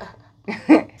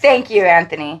 Thank you,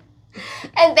 Anthony.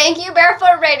 And thank you,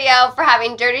 Barefoot Radio, for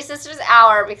having Dirty Sisters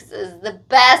Hour, because it is the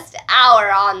best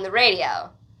hour on the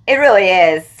radio. It really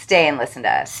is. Stay and listen to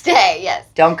us. Stay, yes.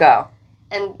 Don't go.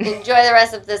 And enjoy the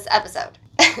rest of this episode.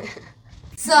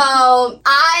 So,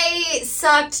 I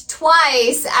sucked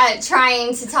twice at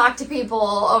trying to talk to people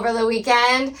over the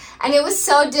weekend, and it was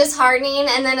so disheartening,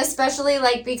 and then especially,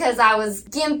 like, because I was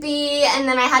gimpy, and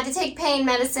then I had to take pain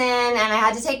medicine, and I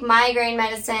had to take migraine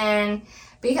medicine,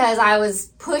 because I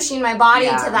was pushing my body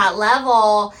to that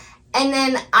level, and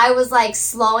then I was, like,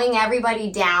 slowing everybody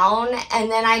down,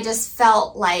 and then I just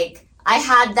felt like I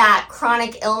had that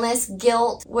chronic illness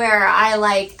guilt where I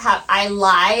I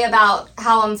lie about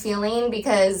how I'm feeling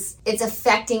because it's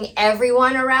affecting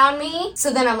everyone around me.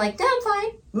 So then I'm like, yeah, I'm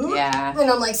fine. Yeah. And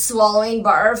I'm like swallowing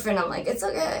barf and I'm like, it's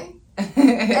okay.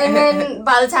 And then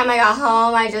by the time I got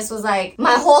home, I just was like,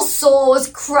 my whole soul was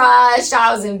crushed.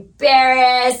 I was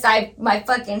embarrassed. My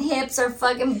fucking hips are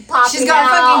fucking popping She's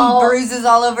got out. fucking bruises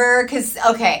all over her. Because,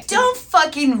 okay, don't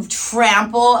fucking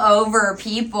trample over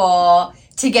people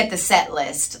to get the set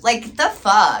list. Like, the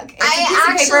fuck? It's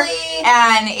a piece of paper,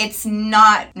 and it's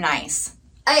not nice.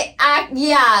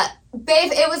 Yeah.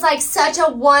 Babe, it was like such a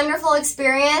wonderful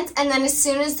experience, and then as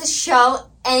soon as the show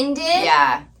ended,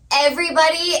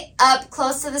 everybody up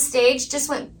close to the stage just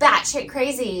went batshit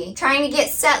crazy, trying to get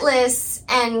set lists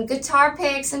and guitar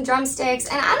picks and drumsticks,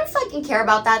 and I don't fucking care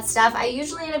about that stuff. I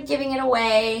usually end up giving it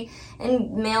away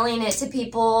and mailing it to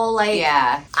people, like,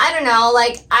 I don't know,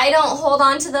 like, I don't hold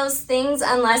on to those things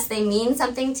unless they mean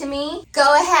something to me.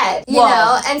 Go ahead, you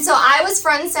know? And so I was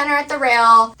front and center at the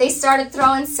rail. They started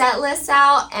throwing set lists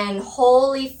out, and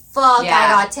holy fuck, I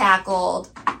got tackled.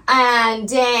 And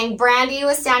dang, Brandy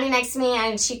was standing next to me,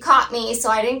 and she caught me, so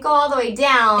I didn't go all the way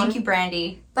down. Thank you,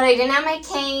 Brandy. But I didn't have my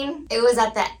cane. It was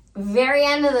at the very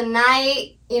end of the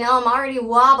night. You know, I'm already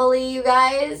wobbly, you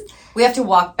guys. We have to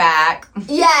walk back.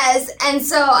 Yes, and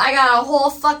so I got a whole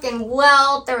fucking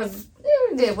welt.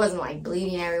 It wasn't like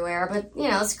bleeding everywhere, but, you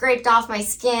know, scraped off my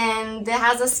skin. It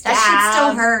has a scab. That shit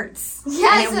still hurts.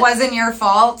 Yes. And it wasn't your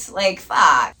fault. Like,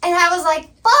 fuck. And I was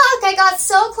like, fuck, I got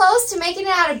so close to making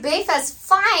it out of Bayfest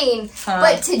fine.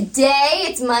 But today,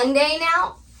 it's Monday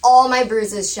now, all my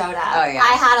bruises showed up. Oh, yeah.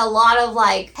 I had a lot of,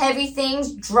 like, heavy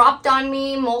things dropped on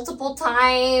me multiple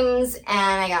times, and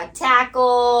I got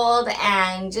tackled,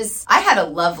 and just... I had a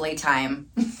lovely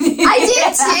time. I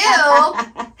did,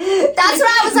 too. That's what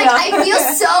I was like, I feel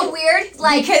so weird,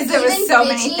 like, because there was so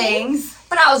many things.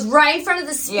 But I was right in front of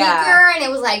the speaker, and it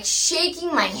was, like,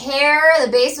 shaking my hair. The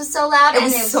bass was so loud. It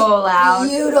was so loud.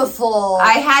 Beautiful.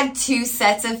 I had 2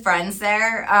 sets of friends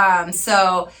there,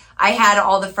 so... I had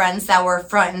all the friends that were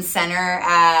front and center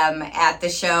at the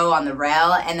show on the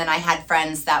rail, and then I had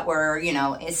friends that were, you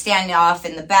know, standing off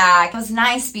in the back. It was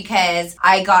nice because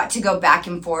I got to go back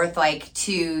and forth, like,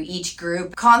 to each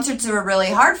group. Concerts were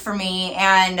really hard for me,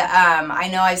 and I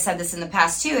know I've said this in the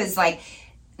past, too, is, like,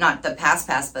 not the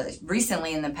past, but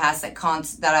recently in the past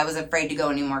that I was afraid to go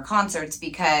any more concerts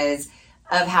because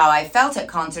of how I felt at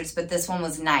concerts, but this one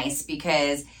was nice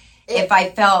because if I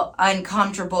felt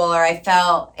uncomfortable or I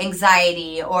felt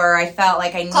anxiety or I felt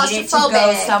like I needed to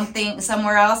go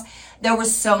somewhere else, there were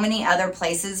so many other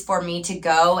places for me to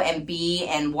go and be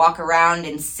and walk around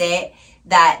and sit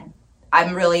that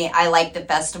I like the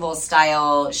festival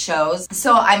style shows.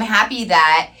 So I'm happy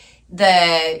that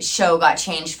the show got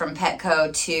changed from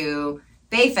Petco to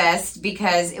Bayfest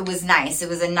because it was nice. It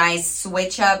was a nice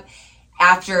switch up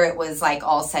after it was like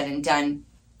all said and done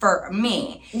for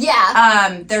me.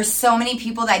 Yeah. There's so many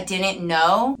people that didn't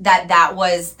know that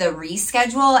was the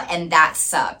reschedule, and that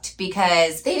sucked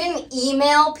because they didn't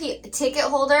email ticket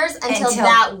holders until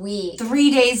that week.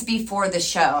 3 days before the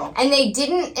show. And they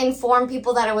didn't inform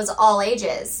people that it was all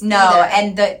ages. No, either.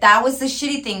 And that was the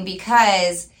shitty thing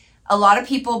because a lot of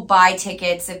people buy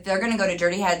tickets. If they're going to go to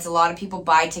Dirty Heads, a lot of people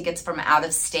buy tickets from out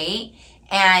of state.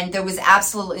 And there was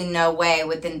absolutely no way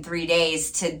within 3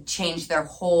 days to change their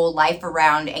whole life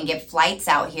around and get flights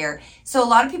out here. So a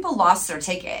lot of people lost their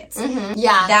tickets. Mm-hmm.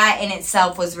 Yeah. That in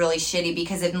itself was really shitty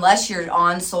because unless you're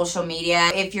on social media,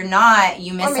 if you're not,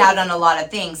 you miss out on a lot of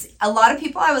things. A lot of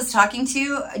people I was talking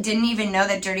to didn't even know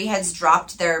that Dirty Heads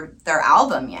dropped their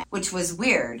album yet, which was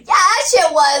weird. Yeah, that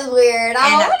shit was weird.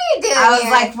 What are you doing I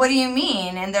was like, what do you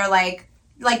mean? And they're like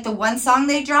the one song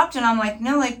they dropped, and I'm like,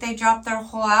 no, like they dropped their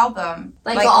whole album.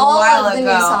 Like all a while of the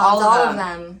ago, new songs, all of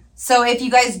them. So if you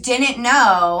guys didn't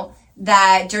know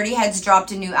that Dirty Heads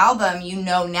dropped a new album, you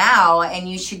know now, and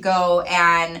you should go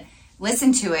and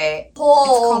listen to it. It's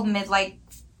called Midnight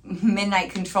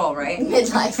Control, right?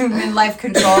 Midlife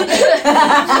Control.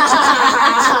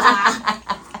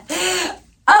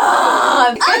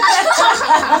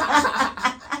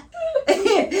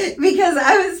 Because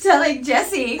I was telling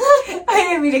Jessie, I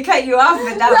didn't mean to cut you off,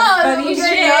 but that was funny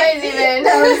shit.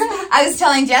 I was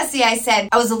telling Jessie, I said,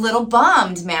 I was a little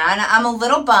bummed, man. I'm a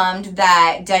little bummed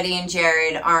that Duddy and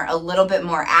Jared aren't a little bit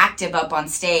more active up on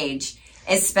stage,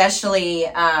 especially...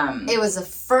 it was the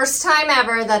first time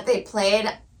ever that they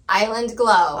played Island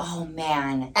Glow. Oh,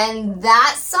 man. And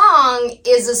that song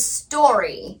is a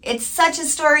story. It's such a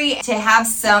story to have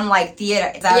some, like,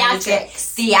 theatrics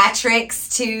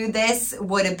to this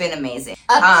would have been amazing.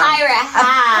 A pirate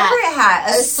hat.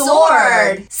 A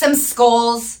sword. Some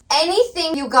skulls.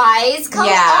 Anything, you guys. Come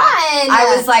on.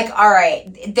 I was like, all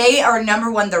right. They are number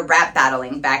one. They're rap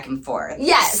battling back and forth.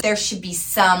 Yes. There should be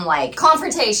some, like...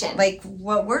 confrontation. Like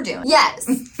what we're doing. Yes.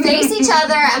 Face each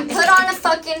other and put on a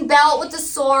fucking belt with a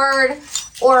sword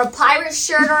or a pirate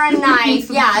shirt or a knife.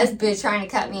 Yeah, this bitch trying to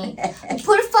cut me.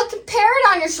 Put a fucking parrot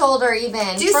on your shoulder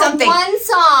even. Do something. One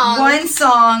song. One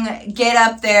song, get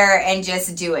up there and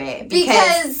just do it.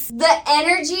 Because the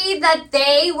energy that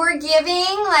they were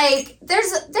giving, like,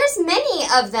 there's many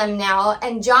of them now,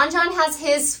 and John has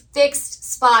his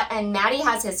fixed spot, and Maddie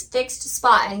has his fixed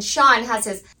spot, and Sean has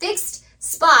his fixed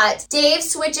spot. Dave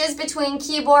switches between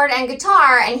keyboard and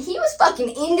guitar, and he was fucking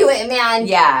into it, man.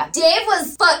 Yeah. Dave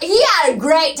was he had a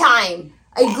great time.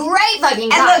 A great fucking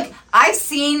time. And look, I've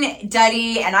seen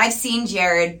Duddy and I've seen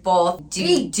Jared both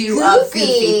do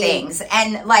goofy things.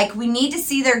 And, like, we need to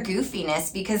see their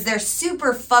goofiness because they're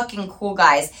super fucking cool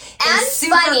guys. They're and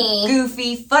super funny.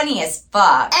 Goofy, funny as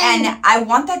fuck. And I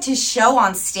want that to show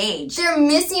on stage. They're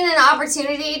missing an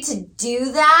opportunity to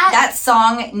do that. That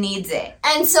song needs it.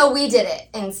 And so we did it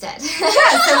instead.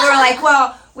 Yeah, so we're like,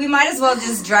 well... we might as well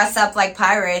just dress up like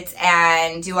pirates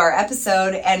and do our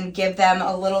episode and give them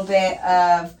a little bit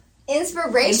of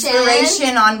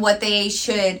inspiration on what they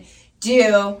should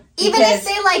do. Even if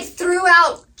they, like, threw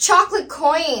out chocolate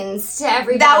coins to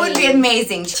everybody. That would be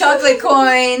amazing. Chocolate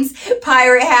coins,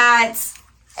 pirate hats,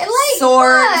 and, like,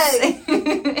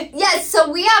 swords. Yes,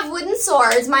 so we have wooden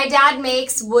swords. My dad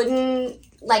makes wooden...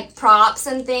 like props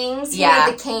and things. He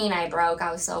made the cane I broke.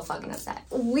 I was so fucking upset.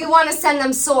 We want to send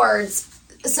them swords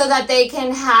so that they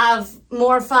can have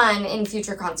more fun in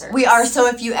future concerts. We are, so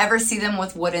if you ever see them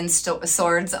with wooden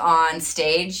swords on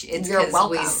stage, it's because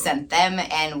we sent them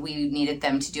and we needed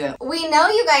them to do it. We know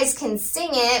you guys can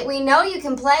sing it. We know you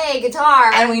can play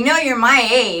guitar. And we know you're my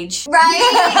age.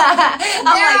 Right?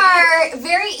 There are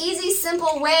very easy,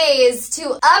 simple ways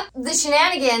to up the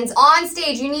shenanigans on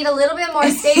stage. You need a little bit more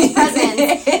stage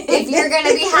presence if you're going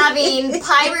going to be having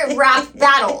pirate rap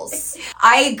battles.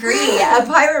 I agree. A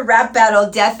pirate rap battle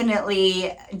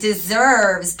definitely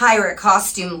deserves pirate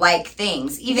costume-like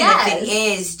things, even if it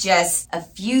is just a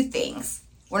few things.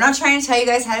 We're not trying to tell you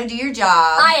guys how to do your job.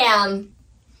 I am.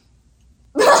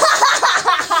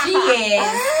 She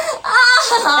is.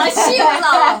 She was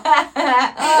all.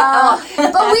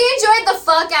 But we enjoyed the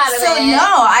fuck out of it. So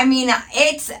no, I mean,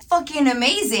 it's fucking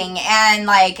amazing. And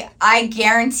like, I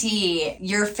guarantee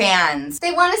your fans,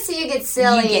 they want to see you get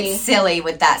silly. You get silly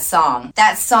with that song.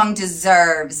 That song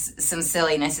deserves some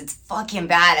silliness. It's fucking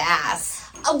badass.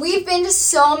 We've been to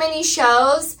so many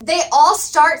shows. They all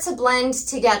start to blend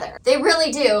together. They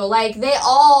really do. Like,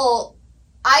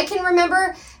 I can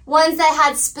remember ones that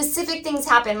had specific things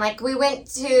happen. Like, we went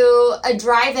to a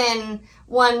drive-in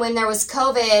one when there was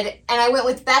COVID, and I went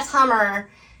with Beth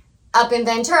Hummer up in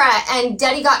Ventura, and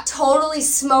Daddy got totally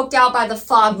smoked out by the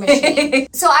fog machine.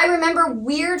 So I remember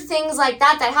weird things like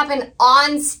that happened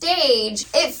on stage.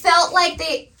 It felt like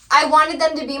I wanted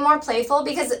them to be more playful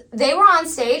because they were on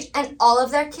stage and all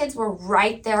of their kids were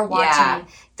right there watching. Yeah.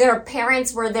 Their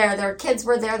parents were there, their kids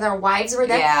were there, their wives were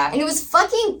there. Yeah. And it was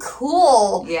fucking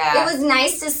cool. Yeah. It was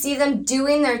nice to see them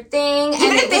doing their thing.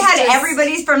 Even if they had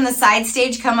everybody from the side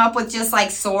stage come up with just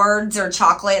like swords or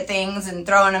chocolate things and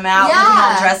throwing them out, looking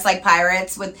all dressed like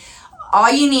pirates. With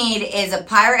all you need is a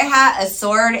pirate hat, a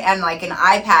sword, and like an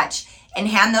eye patch, and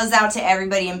hand those out to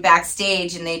everybody in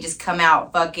backstage, and they just come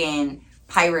out fucking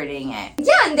pirating it.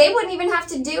 Yeah, and they wouldn't even have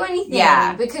to do anything.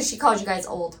 Yeah. Because she called you guys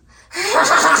old.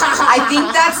 I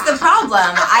think that's the problem.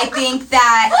 I think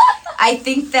that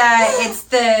it's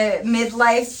the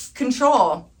midlife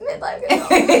control. Midlife control.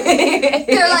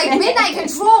 They're like, midnight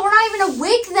control? We're not even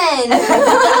awake then.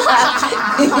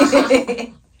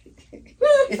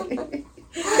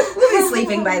 We'll be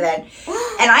sleeping by then.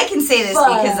 And I can say this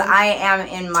because I am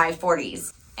in my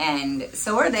 40s. And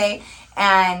so are they.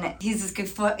 And he's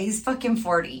fucking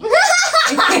 40.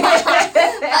 Fuck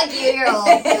you, you're old.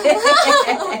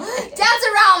 Dance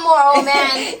around more, old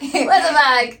man. What the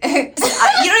fuck?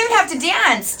 You don't even have to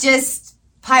dance. Just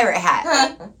pirate hat.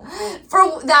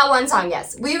 For that one song,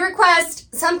 yes. We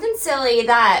request something silly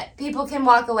that people can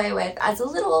walk away with as a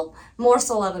little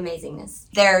morsel of amazingness.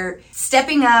 They're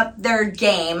stepping up their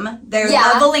game. They're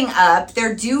leveling up.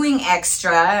 They're doing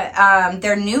extra.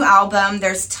 Their new album,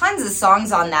 there's tons of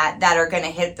songs on that are going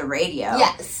to hit the radio.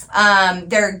 Yes.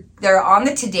 They're on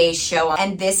the Today Show,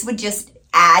 and this would just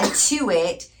add to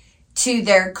it, to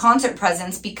their concert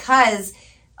presence, because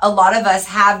a lot of us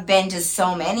have been to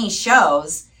so many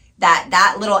shows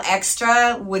that little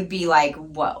extra would be like,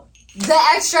 whoa. The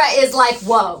extra is like,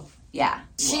 whoa. Yeah.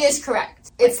 She is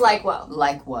correct. It's like, whoa.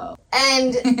 Like, whoa.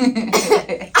 And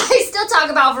I still talk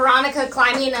about Veronica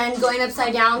climbing and going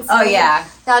upside down. Oh, yeah.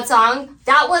 That song.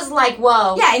 That was like,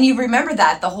 whoa. Yeah, and you remember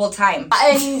that the whole time.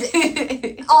 And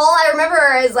all I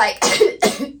remember is like,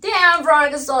 damn,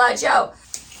 Veronica stole that show.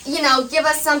 You know, give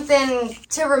us something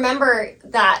to remember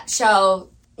that show,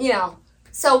 you know.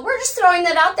 So we're just throwing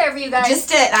that out there for you guys.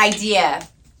 Just an idea.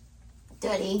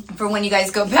 Duddy. For when you guys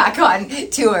go back on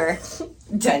tour.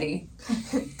 Duddy.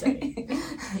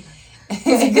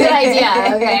 It's a good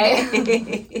idea,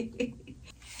 okay?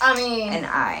 I mean... And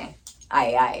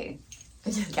I.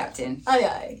 Captain.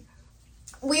 Aye.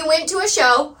 We went to a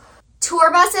show.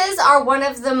 Tour buses are one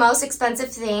of the most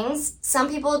expensive things. Some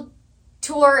people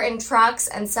tour in trucks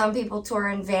and some people tour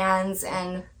in vans,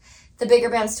 and the bigger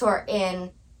bands tour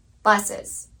in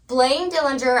buses. Blaine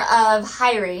Dillinger of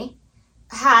Hyrie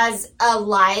has a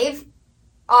live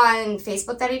on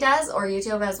Facebook that he does, or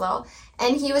YouTube as well,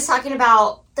 and he was talking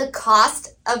about the cost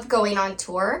of going on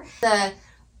tour, the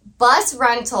bus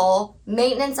rental,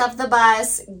 maintenance of the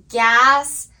bus,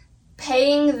 gas,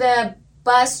 paying the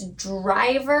bus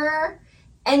driver,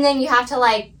 and then you have to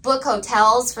like book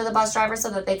hotels for the bus driver so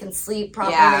that they can sleep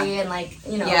properly and like,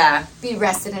 you know, be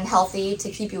rested and healthy to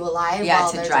keep you alive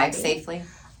while they're drive driving safely.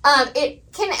 It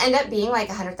can end up being like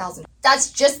 $100,000.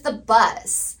 That's just the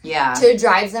bus. Yeah. To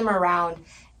drive them around.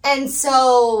 And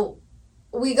so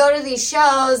we go to these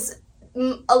shows.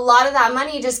 A lot of that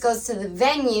money just goes to the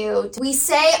venue. We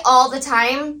say all the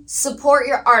time, support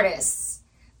your artists.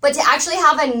 But to actually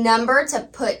have a number to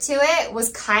put to it was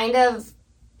kind of,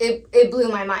 it blew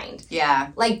my mind. Yeah.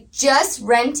 Like just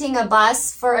renting a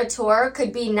bus for a tour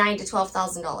could be $9,000 to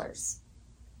 $12,000.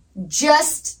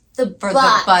 Just the bus. For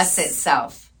the bus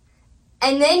itself.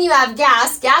 And then you have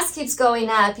gas. Gas keeps going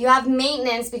up. You have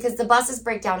maintenance because the buses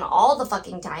break down all the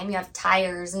fucking time. You have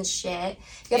tires and shit.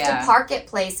 You have to park at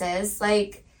places.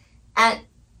 Like, and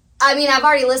I mean, I've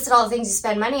already listed all the things you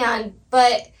spend money on,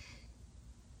 but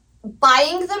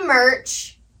buying the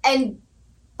merch and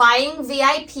buying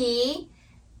VIP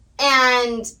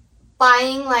and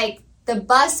buying like the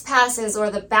bus passes or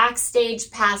the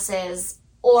backstage passes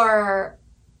or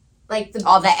like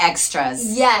all the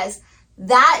extras. Yes,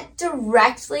 that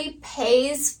directly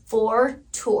pays for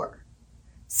tour.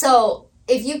 So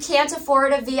if you can't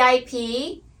afford a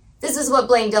VIP, this is what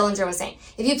Blaine Dillinger was saying.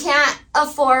 If you can't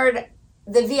afford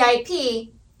the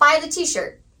VIP, buy the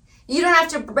t-shirt. You don't have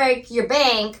to break your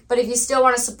bank, but if you still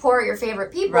want to support your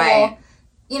favorite people, right.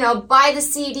 You know, buy the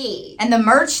CD. And the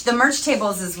merch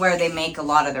tables is where they make a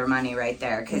lot of their money right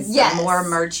there. Because the more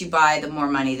merch you buy, the more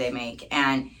money they make.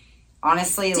 And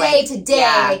honestly, day to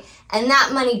day. And that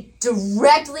money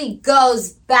directly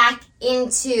goes back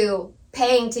into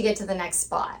paying to get to the next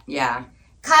spot. Yeah.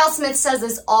 Kyle Smith says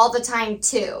this all the time,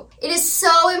 too. It is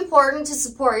so important to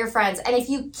support your friends. And if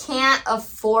you can't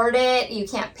afford it, you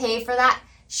can't pay for that,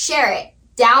 share it.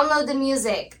 Download the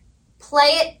music. Play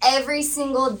it every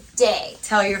single day.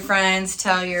 Tell your friends,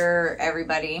 tell your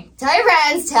everybody. Tell your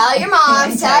friends, tell your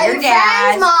moms, tell your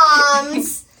friends'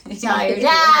 moms. Tell your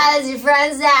dads, your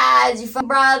friends' dads, your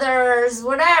brothers,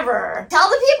 whatever. Tell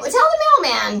the people, tell the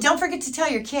mailman. Don't forget to tell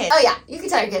your kids. Oh, yeah, you can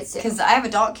tell your kids, too. Because I have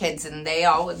adult kids, and they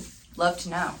all would love to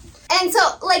know. And so,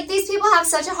 like, these people have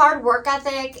such a hard work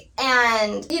ethic,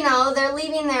 and, you know, they're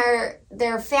leaving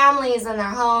their families and their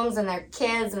homes and their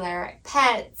kids and their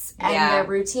pets and their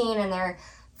routine and their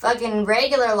fucking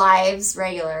regular lives,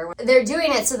 They're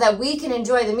doing it so that we can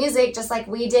enjoy the music just like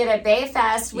we did at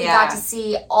Bayfest. We got to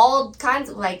see all kinds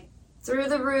of, like, Through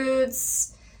the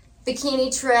Roots,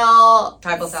 Bikini Trill.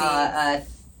 Tribal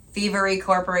Thievery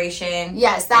Corporation.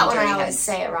 Yes, that one I always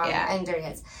say it wrong. Yeah. And Dirty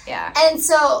Hits. Yeah. And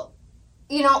so,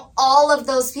 you know, all of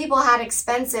those people had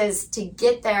expenses to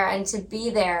get there and to be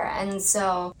there. And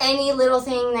so any little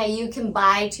thing that you can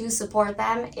buy to support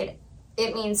them,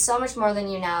 it means so much more than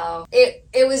you know.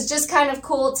 It was just kind of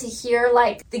cool to hear,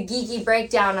 like, the geeky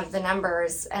breakdown of the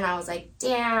numbers. And I was like,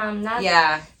 damn,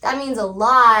 that means a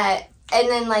lot. And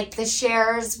then, like, the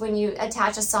shares when you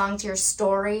attach a song to your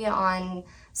story on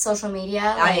social media.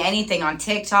 On anything, on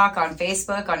TikTok, on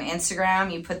Facebook, on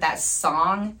Instagram, you put that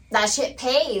song. That shit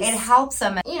pays. It helps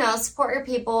them. You know, support your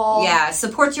people. Yeah,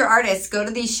 support your artists. Go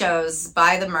to these shows,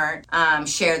 buy the merch,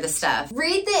 share the stuff.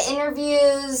 Read the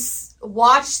interviews,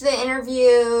 watch the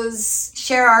interviews.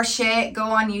 Share our shit, go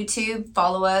on YouTube,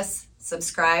 follow us,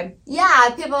 subscribe. Yeah,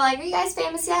 people are like, are you guys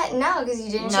famous yet? No, because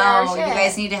you didn't share our shit. No, you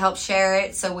guys need to help share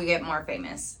it so we get more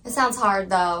famous. It sounds hard,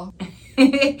 though.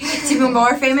 To be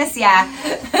more famous, yeah.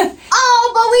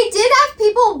 Oh, but we did have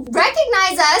people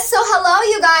recognize us, so hello,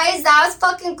 you guys. That was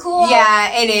fucking cool.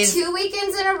 Yeah, it is. 2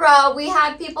 weekends in a row, we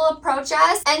had people approach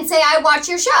us and say, I watch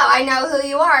your show. I know who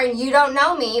you are, and you don't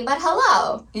know me, but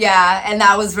hello. Yeah, and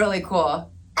that was really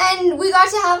cool. And we got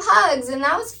to have hugs, and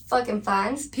that was fucking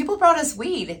fun. People brought us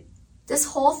weed. This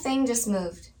whole thing just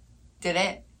moved. Did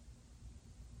it?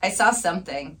 I saw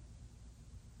something.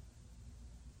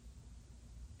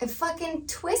 It fucking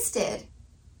twisted.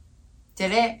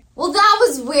 Did it? Well, that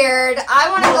was weird.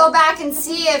 I want to go back and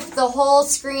see if the whole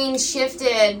screen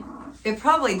shifted. It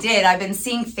probably did. I've been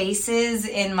seeing faces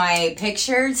in my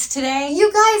pictures today.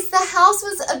 You guys, the house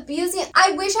was abusing.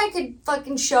 I wish I could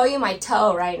fucking show you my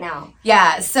toe right now.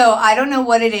 Yeah, so I don't know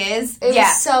what it is. It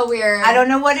was so weird. I don't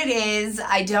know what it is.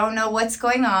 I don't know what's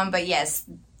going on. But yes,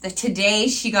 today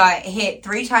she got hit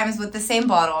 3 times with the same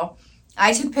bottle.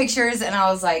 I took pictures and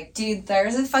I was like, dude,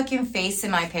 there's a fucking face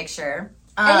in my picture.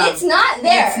 And it's not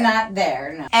there. It's not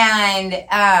there. No.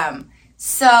 And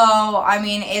so, I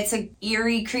mean, it's a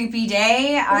eerie, creepy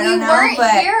day. I don't know. We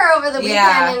weren't here over the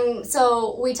weekend. And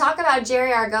so we talk about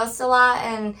Jerry, our ghost, a lot.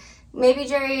 And maybe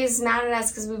Jerry's mad at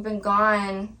us because we've been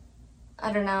gone.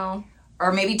 I don't know.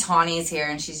 Or maybe Tawny's here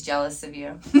and she's jealous of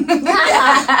you. Sorry,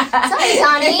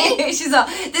 Tawny. She's all,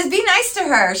 just be nice to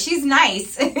her. She's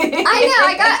nice. I'm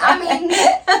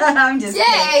just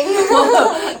kidding.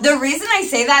 Well, the reason I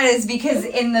say that is because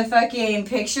in the fucking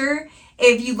picture,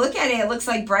 if you look at it, it looks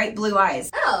like bright blue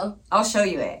eyes. Oh. I'll show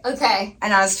you it. Okay.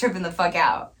 And I was tripping the fuck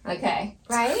out. Okay.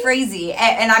 It's right? Crazy.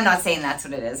 And I'm not saying that's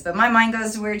what it is, but my mind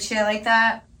goes to weird shit like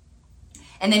that.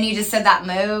 And then you just said that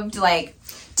moved, like...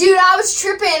 Dude, I was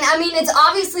tripping. I mean, it's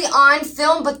obviously on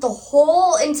film, but the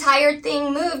whole entire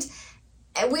thing moved.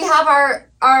 We have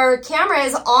our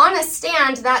cameras on a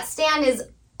stand. That stand is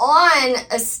on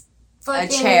a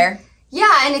chair.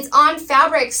 Yeah, and it's on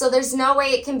fabric, so there's no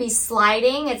way it can be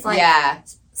sliding. It's like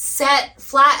set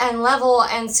flat and level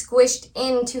and squished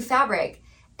into fabric.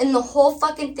 And the whole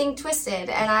fucking thing twisted.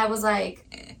 And I was like,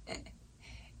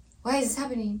 why is this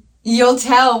happening? You'll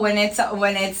tell when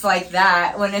it's like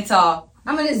that, when it's all...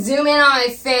 I'm going to zoom in on my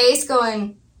face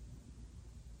going,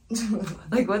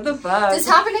 Like, what the fuck? This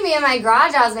happened to me in my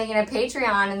garage. I was making a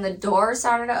Patreon and the door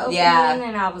started to open. Yeah.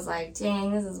 And I was like,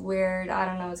 dang, this is weird. I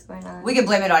don't know what's going on. We could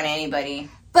blame it on anybody.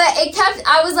 But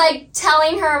I was like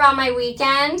telling her about my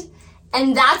weekend.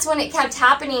 And that's when it kept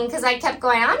happening because I kept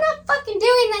going, I'm not fucking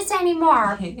doing this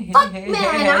anymore. Fuck, man,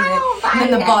 I don't find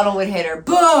And then the bottle would hit her.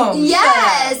 Boom!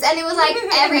 Yes! And it was like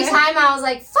every time I was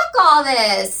like, fuck all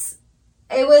this.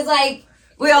 It was like,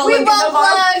 we both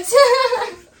looked.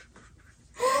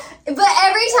 But every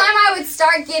time I would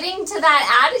start getting to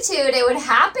that attitude, it would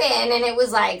happen. And it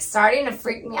was like starting to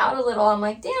freak me out a little. I'm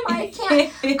like, damn, I can't.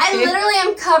 I literally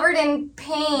am covered in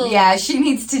pain. Yeah, she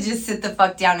needs to just sit the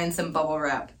fuck down in some bubble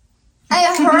wrap.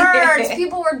 It hurts.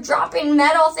 People were dropping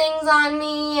metal things on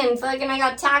me, and fucking I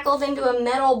got tackled into a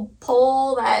metal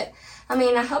pole that, I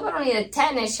mean, I hope I don't need a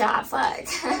tetanus shot. Fuck.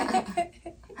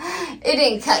 It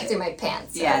didn't cut through my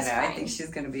pants. So yeah, no, fine. I think she's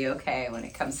going to be okay when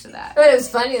it comes to that. But it was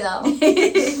funny, though.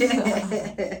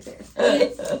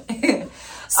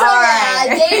 So, yeah,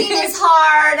 dating is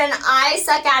hard, and I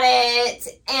suck at it,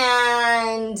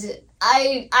 and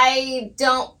I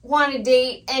don't want to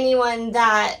date anyone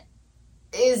that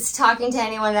is talking to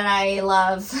anyone that I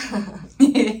love.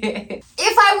 If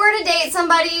I were to date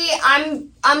somebody,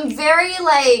 I'm very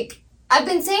like, I've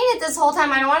been saying it this whole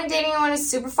time, I don't want to date anyone who's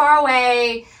super far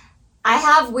away. I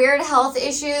have weird health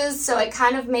issues, so it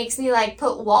kind of makes me like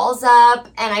put walls up,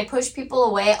 and I push people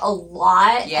away a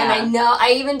lot. Yeah. And I know,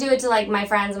 I even do it to like my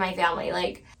friends and my family.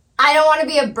 Like, I don't want to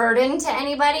be a burden to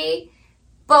anybody,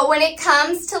 but when it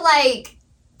comes to like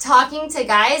talking to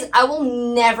guys, I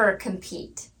will never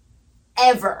compete.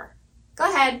 Ever. Go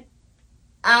ahead.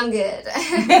 I'm good.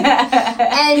 and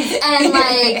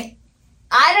like,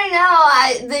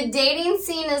 I don't know. The dating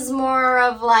scene is more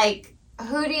of like,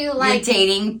 who do you like? You're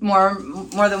dating more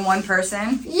than one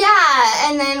person? Yeah,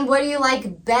 and then what do you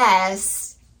like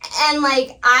best? And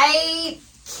like, I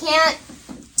can't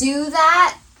do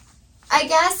that, I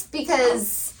guess,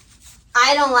 because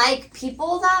I don't like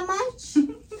people that much.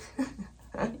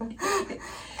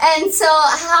 And so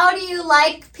how do you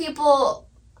like people?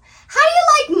 How do you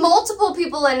like multiple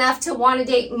people enough to want to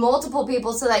date multiple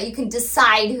people so that you can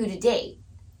decide who to date?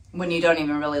 When you don't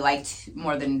even really like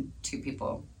more than two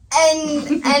people.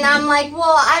 And I'm like,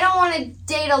 well, I don't want to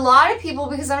date a lot of people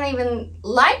because I don't even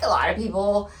like a lot of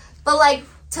people. But like,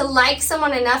 to like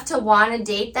someone enough to want to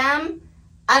date them,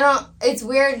 it's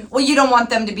weird. Well, you don't want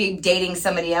them to be dating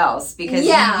somebody else because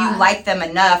you like them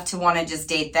enough to want to just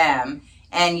date them.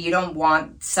 And you don't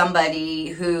want somebody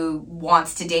who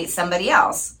wants to date somebody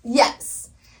else. Yes.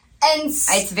 And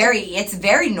it's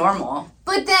very normal.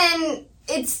 But then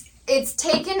it's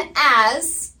taken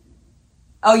as,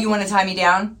 oh, you want to tie me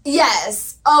down?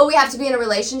 Yes. Oh, we have to be in a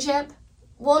relationship?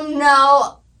 Well,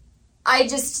 no. I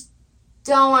just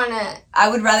don't want to. I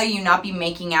would rather you not be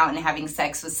making out and having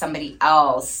sex with somebody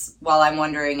else while I'm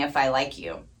wondering if I like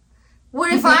you.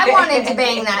 What if I wanted to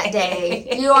bang that day?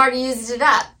 You already used it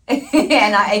up.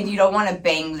 and you don't want to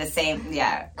bang the same,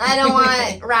 yeah. I don't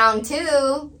want round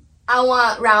 2. I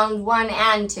want round 1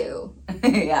 and 2.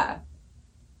 Yeah.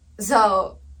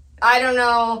 So, I don't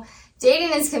know. Dating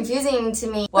is confusing to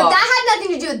me. Well, but that had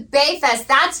nothing to do with Bayfest.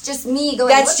 That's just me going,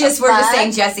 that's just we're just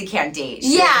saying Jessie can't date.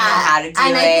 She yeah. doesn't know how to do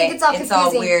and it. I think it's all confusing.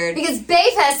 It's all weird. Because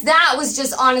Bayfest, that was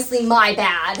just honestly my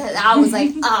bad. I was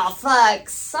like, oh, fuck.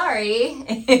 Sorry.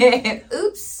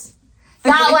 Oops.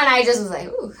 That one I just was like,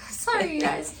 ooh, sorry, you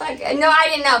guys. Fuck. No, I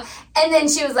didn't know. And then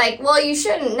she was like, well, you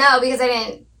shouldn't know because I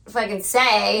didn't fucking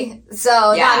say. So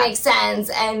that makes sense.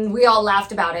 And we all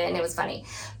laughed about it and it was funny.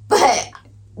 But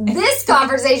this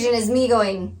conversation is me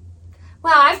going,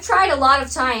 wow, I've tried a lot of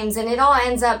times and it all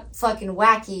ends up fucking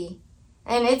wacky.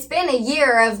 And it's been a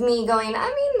year of me going, I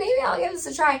mean, maybe I'll give this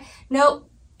a try. Nope.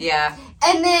 Yeah.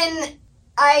 And then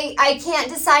I can't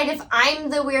decide if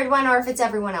I'm the weird one or if it's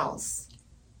everyone else.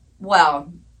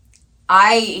 Well,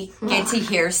 I get to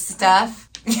hear stuff.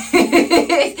 So,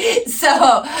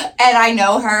 and I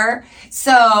know her.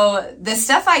 So the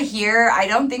stuff I hear, I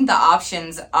don't think the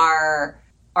options are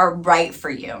right for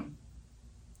you.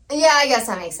 Yeah, I guess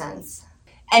that makes sense.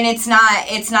 And it's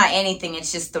not anything.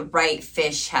 It's just the right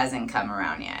fish hasn't come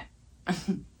around yet.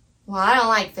 Well, I don't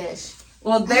like fish.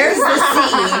 Well, there's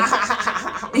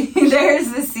the sea.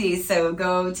 There's the sea. So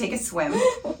go take a swim.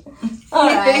 All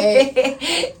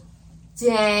right.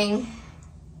 Dang.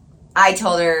 I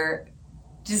told her,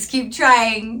 just keep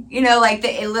trying. You know, like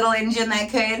the little engine that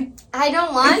could. I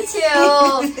don't want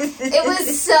to. It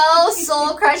was so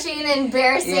soul-crushing and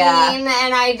embarrassing,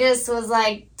 and I just was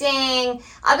like, dang.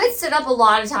 I've been stood up a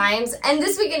lot of times, and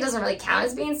this weekend doesn't really count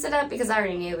as being stood up because I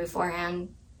already knew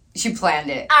beforehand. She planned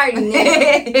it. I already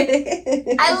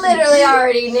knew. I literally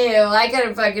already knew. I could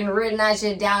have fucking written that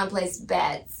shit down and placed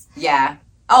bets. Yeah.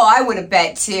 Oh, I would have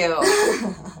bet too.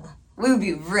 We would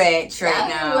be rich right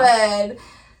now. I would.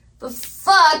 But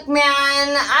fuck, man.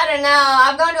 I don't know.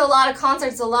 I've gone to a lot of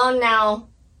concerts alone now.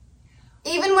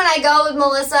 Even when I go with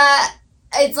Melissa,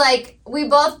 it's like we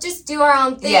both just do our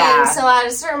own thing. Yeah. So at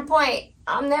a certain point,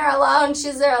 I'm there alone,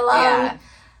 she's there alone. Yeah.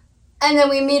 And then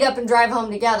we meet up and drive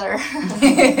home together.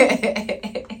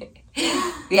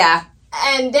 Yeah.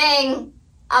 And dang,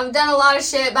 I've done a lot of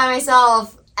shit by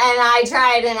myself. And I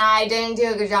tried and I didn't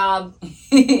do a good job.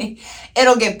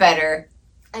 It'll get better.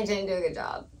 I didn't do a good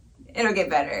job. It'll get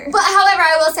better. But however,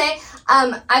 I will say,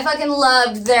 I fucking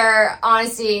loved their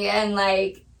honesty and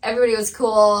like everybody was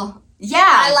cool. Yeah.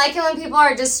 I like it when people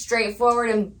are just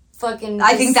straightforward and fucking.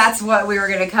 I think that's what we were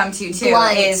going to come to too.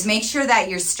 Blunt. Is make sure that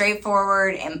you're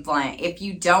straightforward and blunt. If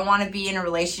you don't want to be in a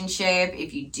relationship,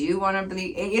 if you do want to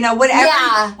be,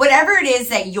 whatever it is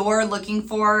that you're looking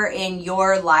for in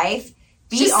your life,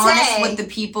 be just honest say. with the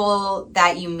people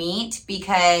that you meet,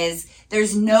 because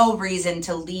there's no reason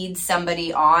to lead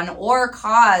somebody on or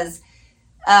cause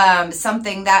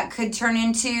something that could turn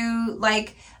into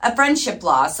like a friendship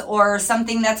loss or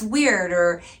something that's weird,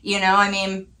 or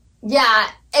Yeah,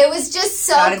 it was just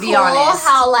so Gotta cool be honest.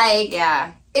 how like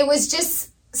yeah. it was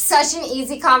just such an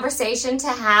easy conversation to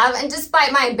have, and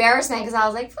despite my embarrassment, because I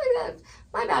was like, fuck that,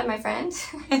 my bad, my friend.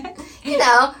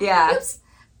 Yeah. Oops.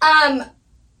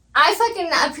 I fucking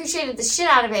appreciated the shit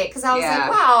out of it, because I was Yeah.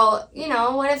 like, wow,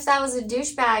 what if that was a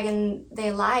douchebag and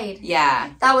they lied? Yeah.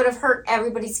 That would have hurt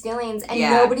everybody's feelings, and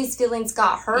Yeah. nobody's feelings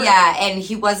got hurt. Yeah, and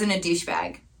he wasn't a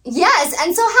douchebag. Yes,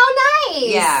 and so how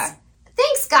nice. Yeah.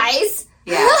 Thanks, guys.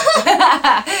 Yeah.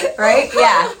 Right?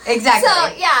 Yeah, exactly.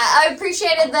 So, yeah, I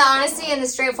appreciated the honesty and the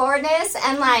straightforwardness,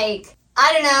 and, like,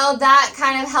 I don't know, that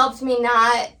kind of helped me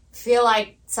not feel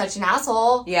like such an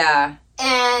asshole. Yeah.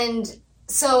 And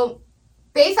so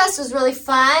Bayfest was really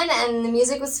fun, and the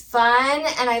music was fun,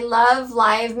 and I love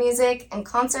live music and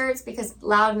concerts because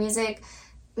loud music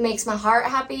makes my heart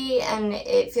happy and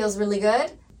it feels really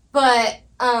good. But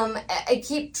I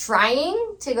keep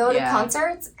trying to go to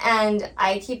concerts, and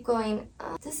I keep going,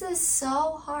 this is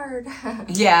so hard.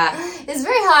 Yeah. It's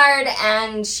very hard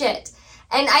and shit.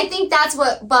 And I think that's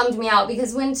what bummed me out,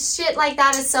 because when shit like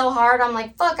that is so hard, I'm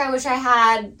like, fuck, I wish I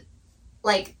had,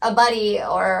 like, a buddy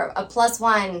or a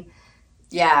 +1.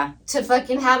 Yeah. To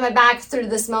fucking have my back through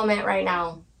this moment right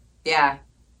now. Yeah.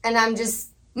 And I'm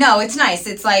just... No, it's nice.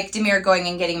 It's like Demir going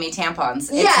and getting me tampons.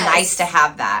 It's Yes. nice to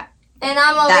have that. And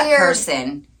I'm over That here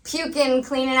person. puking,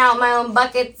 cleaning out my own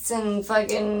buckets and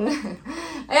fucking...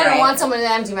 I don't want someone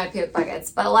to empty my puke buckets,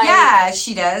 but like... Yeah,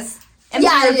 she does. Empty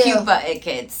Yeah, I your do. puke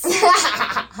buckets. It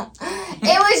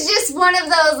was just one of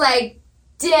those, like,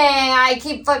 dang, I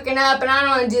keep fucking up and I don't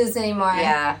want to do this anymore.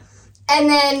 Yeah. And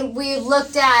then we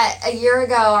looked at a year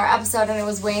ago our episode, and it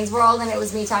was Wayne's World, and it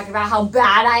was me talking about how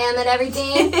bad I am at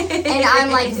everything. And I'm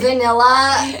like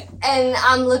vanilla, and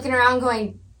I'm looking around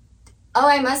going, oh,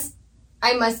 I must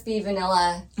be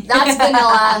vanilla. That's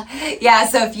vanilla. Yeah,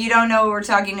 so if you don't know what we're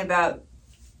talking about,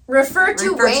 Refer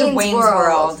to Wayne's World.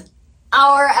 World.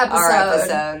 Our episode. Our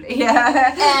episode.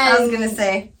 Yeah. I was going to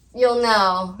say. You'll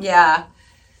know. Yeah.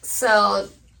 So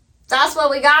that's what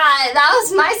we got. That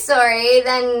was my story.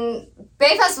 Then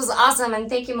Bayfest was awesome, and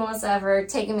thank you, Melissa, for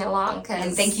taking me along.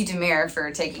 And thank you, Demir,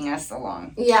 for taking us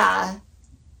along. Yeah.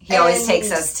 He always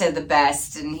takes us to the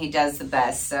best, and he does the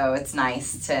best, so it's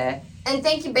nice to... And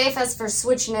thank you, Bayfest, for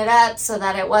switching it up so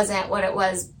that it wasn't what it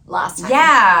was last time.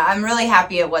 Yeah, I'm really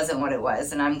happy it wasn't what it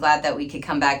was, and I'm glad that we could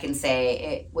come back and say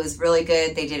it was really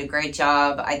good. They did a great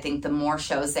job. I think the more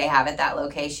shows they have at that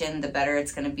location, the better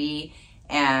it's going to be.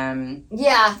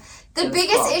 Yeah. The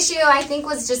biggest issue, I think,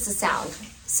 was just the sound.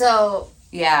 So...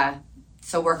 Yeah.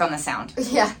 So work on the sound.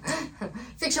 Yeah.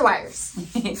 Fix your wires.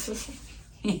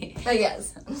 I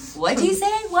guess. What do you say?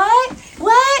 What?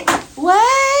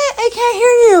 I can't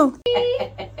hear you.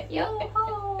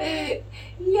 YoHo.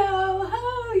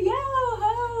 Yo-ho,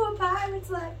 yo-ho, a pirate's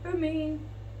life for me.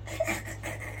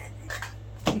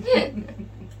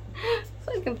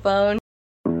 Fucking phone.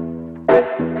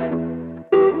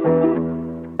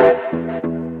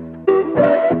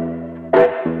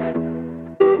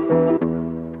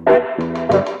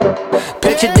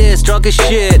 Picture this, drunk as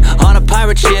shit, on a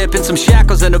pirate ship, in some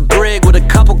shackles and a brig with a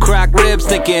couple cracked ribs,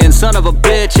 thinking, son of a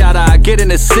bitch, how'd I get in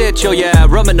a sitch? Oh yeah,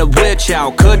 rumming the witch,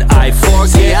 how could I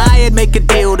forget? Yeah, I had make a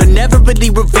deal to never really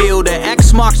reveal the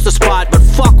X marks the spot, but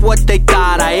fuck what they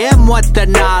thought, I am what they're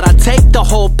not. I take the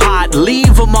whole pot,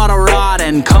 leave them on a rod,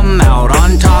 and come out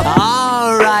on top.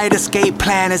 Alright, it's escape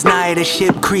plan is nigh. The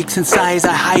ship creaks in size.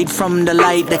 I hide from the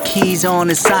light. The keys on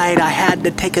his side. I had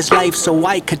to take his life so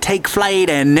I could take flight.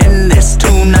 And in this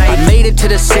tonight, I made it to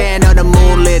the sand on a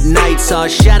moonlit night. Saw a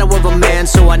shadow of a man,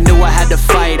 so I knew I had to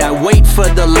fight. I wait for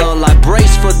the lull. I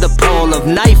brace for the pull of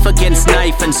knife against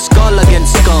knife and skull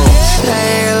against skull.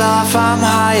 Sail off, I'm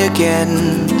high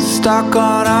again. Stuck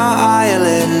on our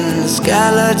island.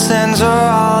 Skeletons are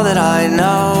all that I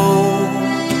know.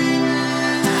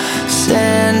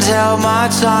 Send hell, my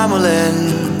time will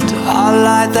end. I'll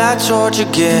light that torch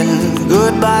again.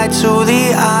 Goodbye to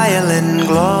the island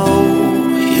glow.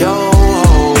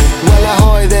 Yo-ho. Well,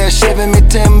 ahoy there, shivering me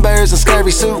timbers and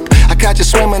scurvy soup. I caught you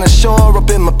swimming ashore up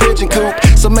in my pigeon coop.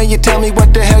 So may you tell me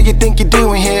what the hell you think you're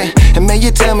doing here? And may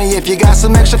you tell me if you got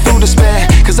some extra food to spare?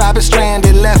 Cause I've been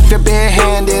stranded, left here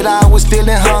barehanded. I was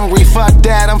feeling hungry, fuck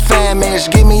that, I'm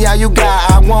famished. Give me all you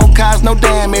got, I won't cause no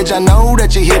damage. I know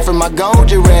that you're here for my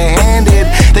gold, you're red-handed.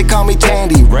 They call me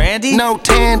Tandy. Randy? No,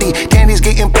 Tandy. Tandy's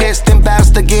getting pissed and bounce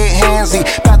to get handsy.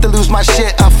 About to lose my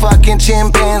shit, a fucking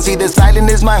chimpanzee. This island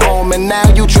is my home and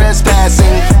now you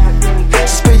trespassing.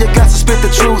 Spill your guts and spit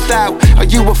the truth out. Are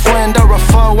you a friend or a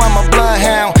foe? I'm a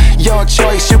bloodhound. Your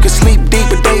choice, you can sleep deep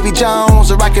with Davy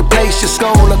Jones, or I can place your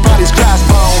skull upon his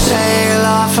crossbones. Sail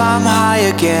off, I'm high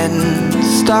again.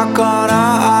 Stuck on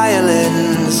our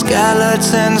island.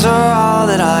 Skeletons are all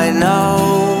that I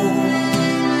know.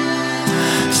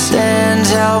 Send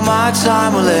hell, my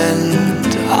time will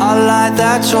end. I'll light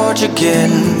that torch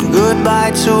again.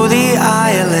 Goodbye to the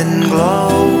island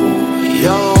glow.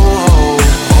 Yo-ho.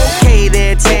 Okay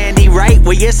there, Tandy, right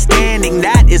where you're standing.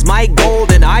 That is my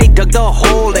gold, and I dug the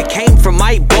hole that came from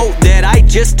my boat that I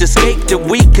just escaped. And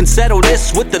we can settle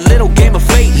this with a little game of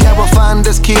fate. Yeah, we'll find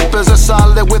us keepers, I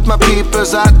solid with my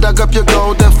peepers. I dug up your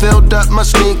gold and filled up my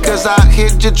sneakers. I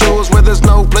hid your jewels where there's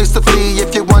no place to flee.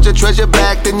 If you want your treasure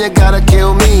back, then you gotta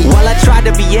kill me. Well, I tried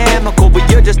to be amicable, but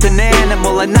you're just an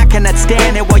animal, and I cannot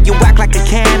stand it while you act like a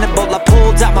cannibal. I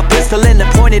pulled out my pistol and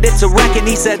I pointed it to Wreck, and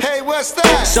he said, Hey, what's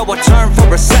that? so I turned for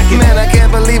a second. Man, I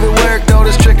can't believe it worked, though,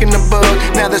 this trick in the book.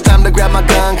 Now there's time to grab my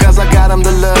gun, cause I got him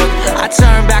to look. I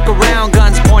turned back around,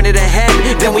 guns pointed ahead.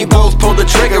 Then we both pulled the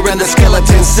trigger and the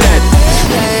skeleton said,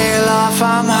 Sail off,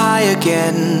 I'm high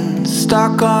again.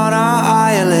 Stuck on our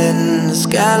island.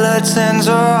 Skeletons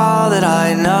are all that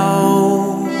I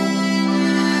know.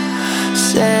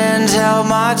 Send hell,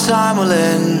 my time will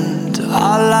end.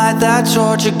 I'll light that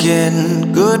torch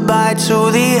again. Goodbye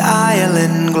to the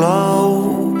island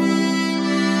glow.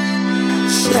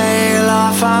 Sail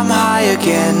off, I'm high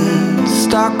again.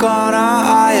 Stuck on our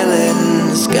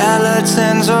island.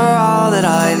 Skeletons are all that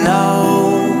I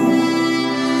know.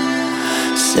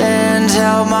 Send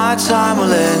hell, my time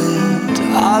will end.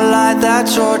 I'll light that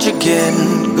torch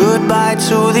again. Goodbye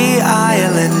to the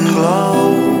island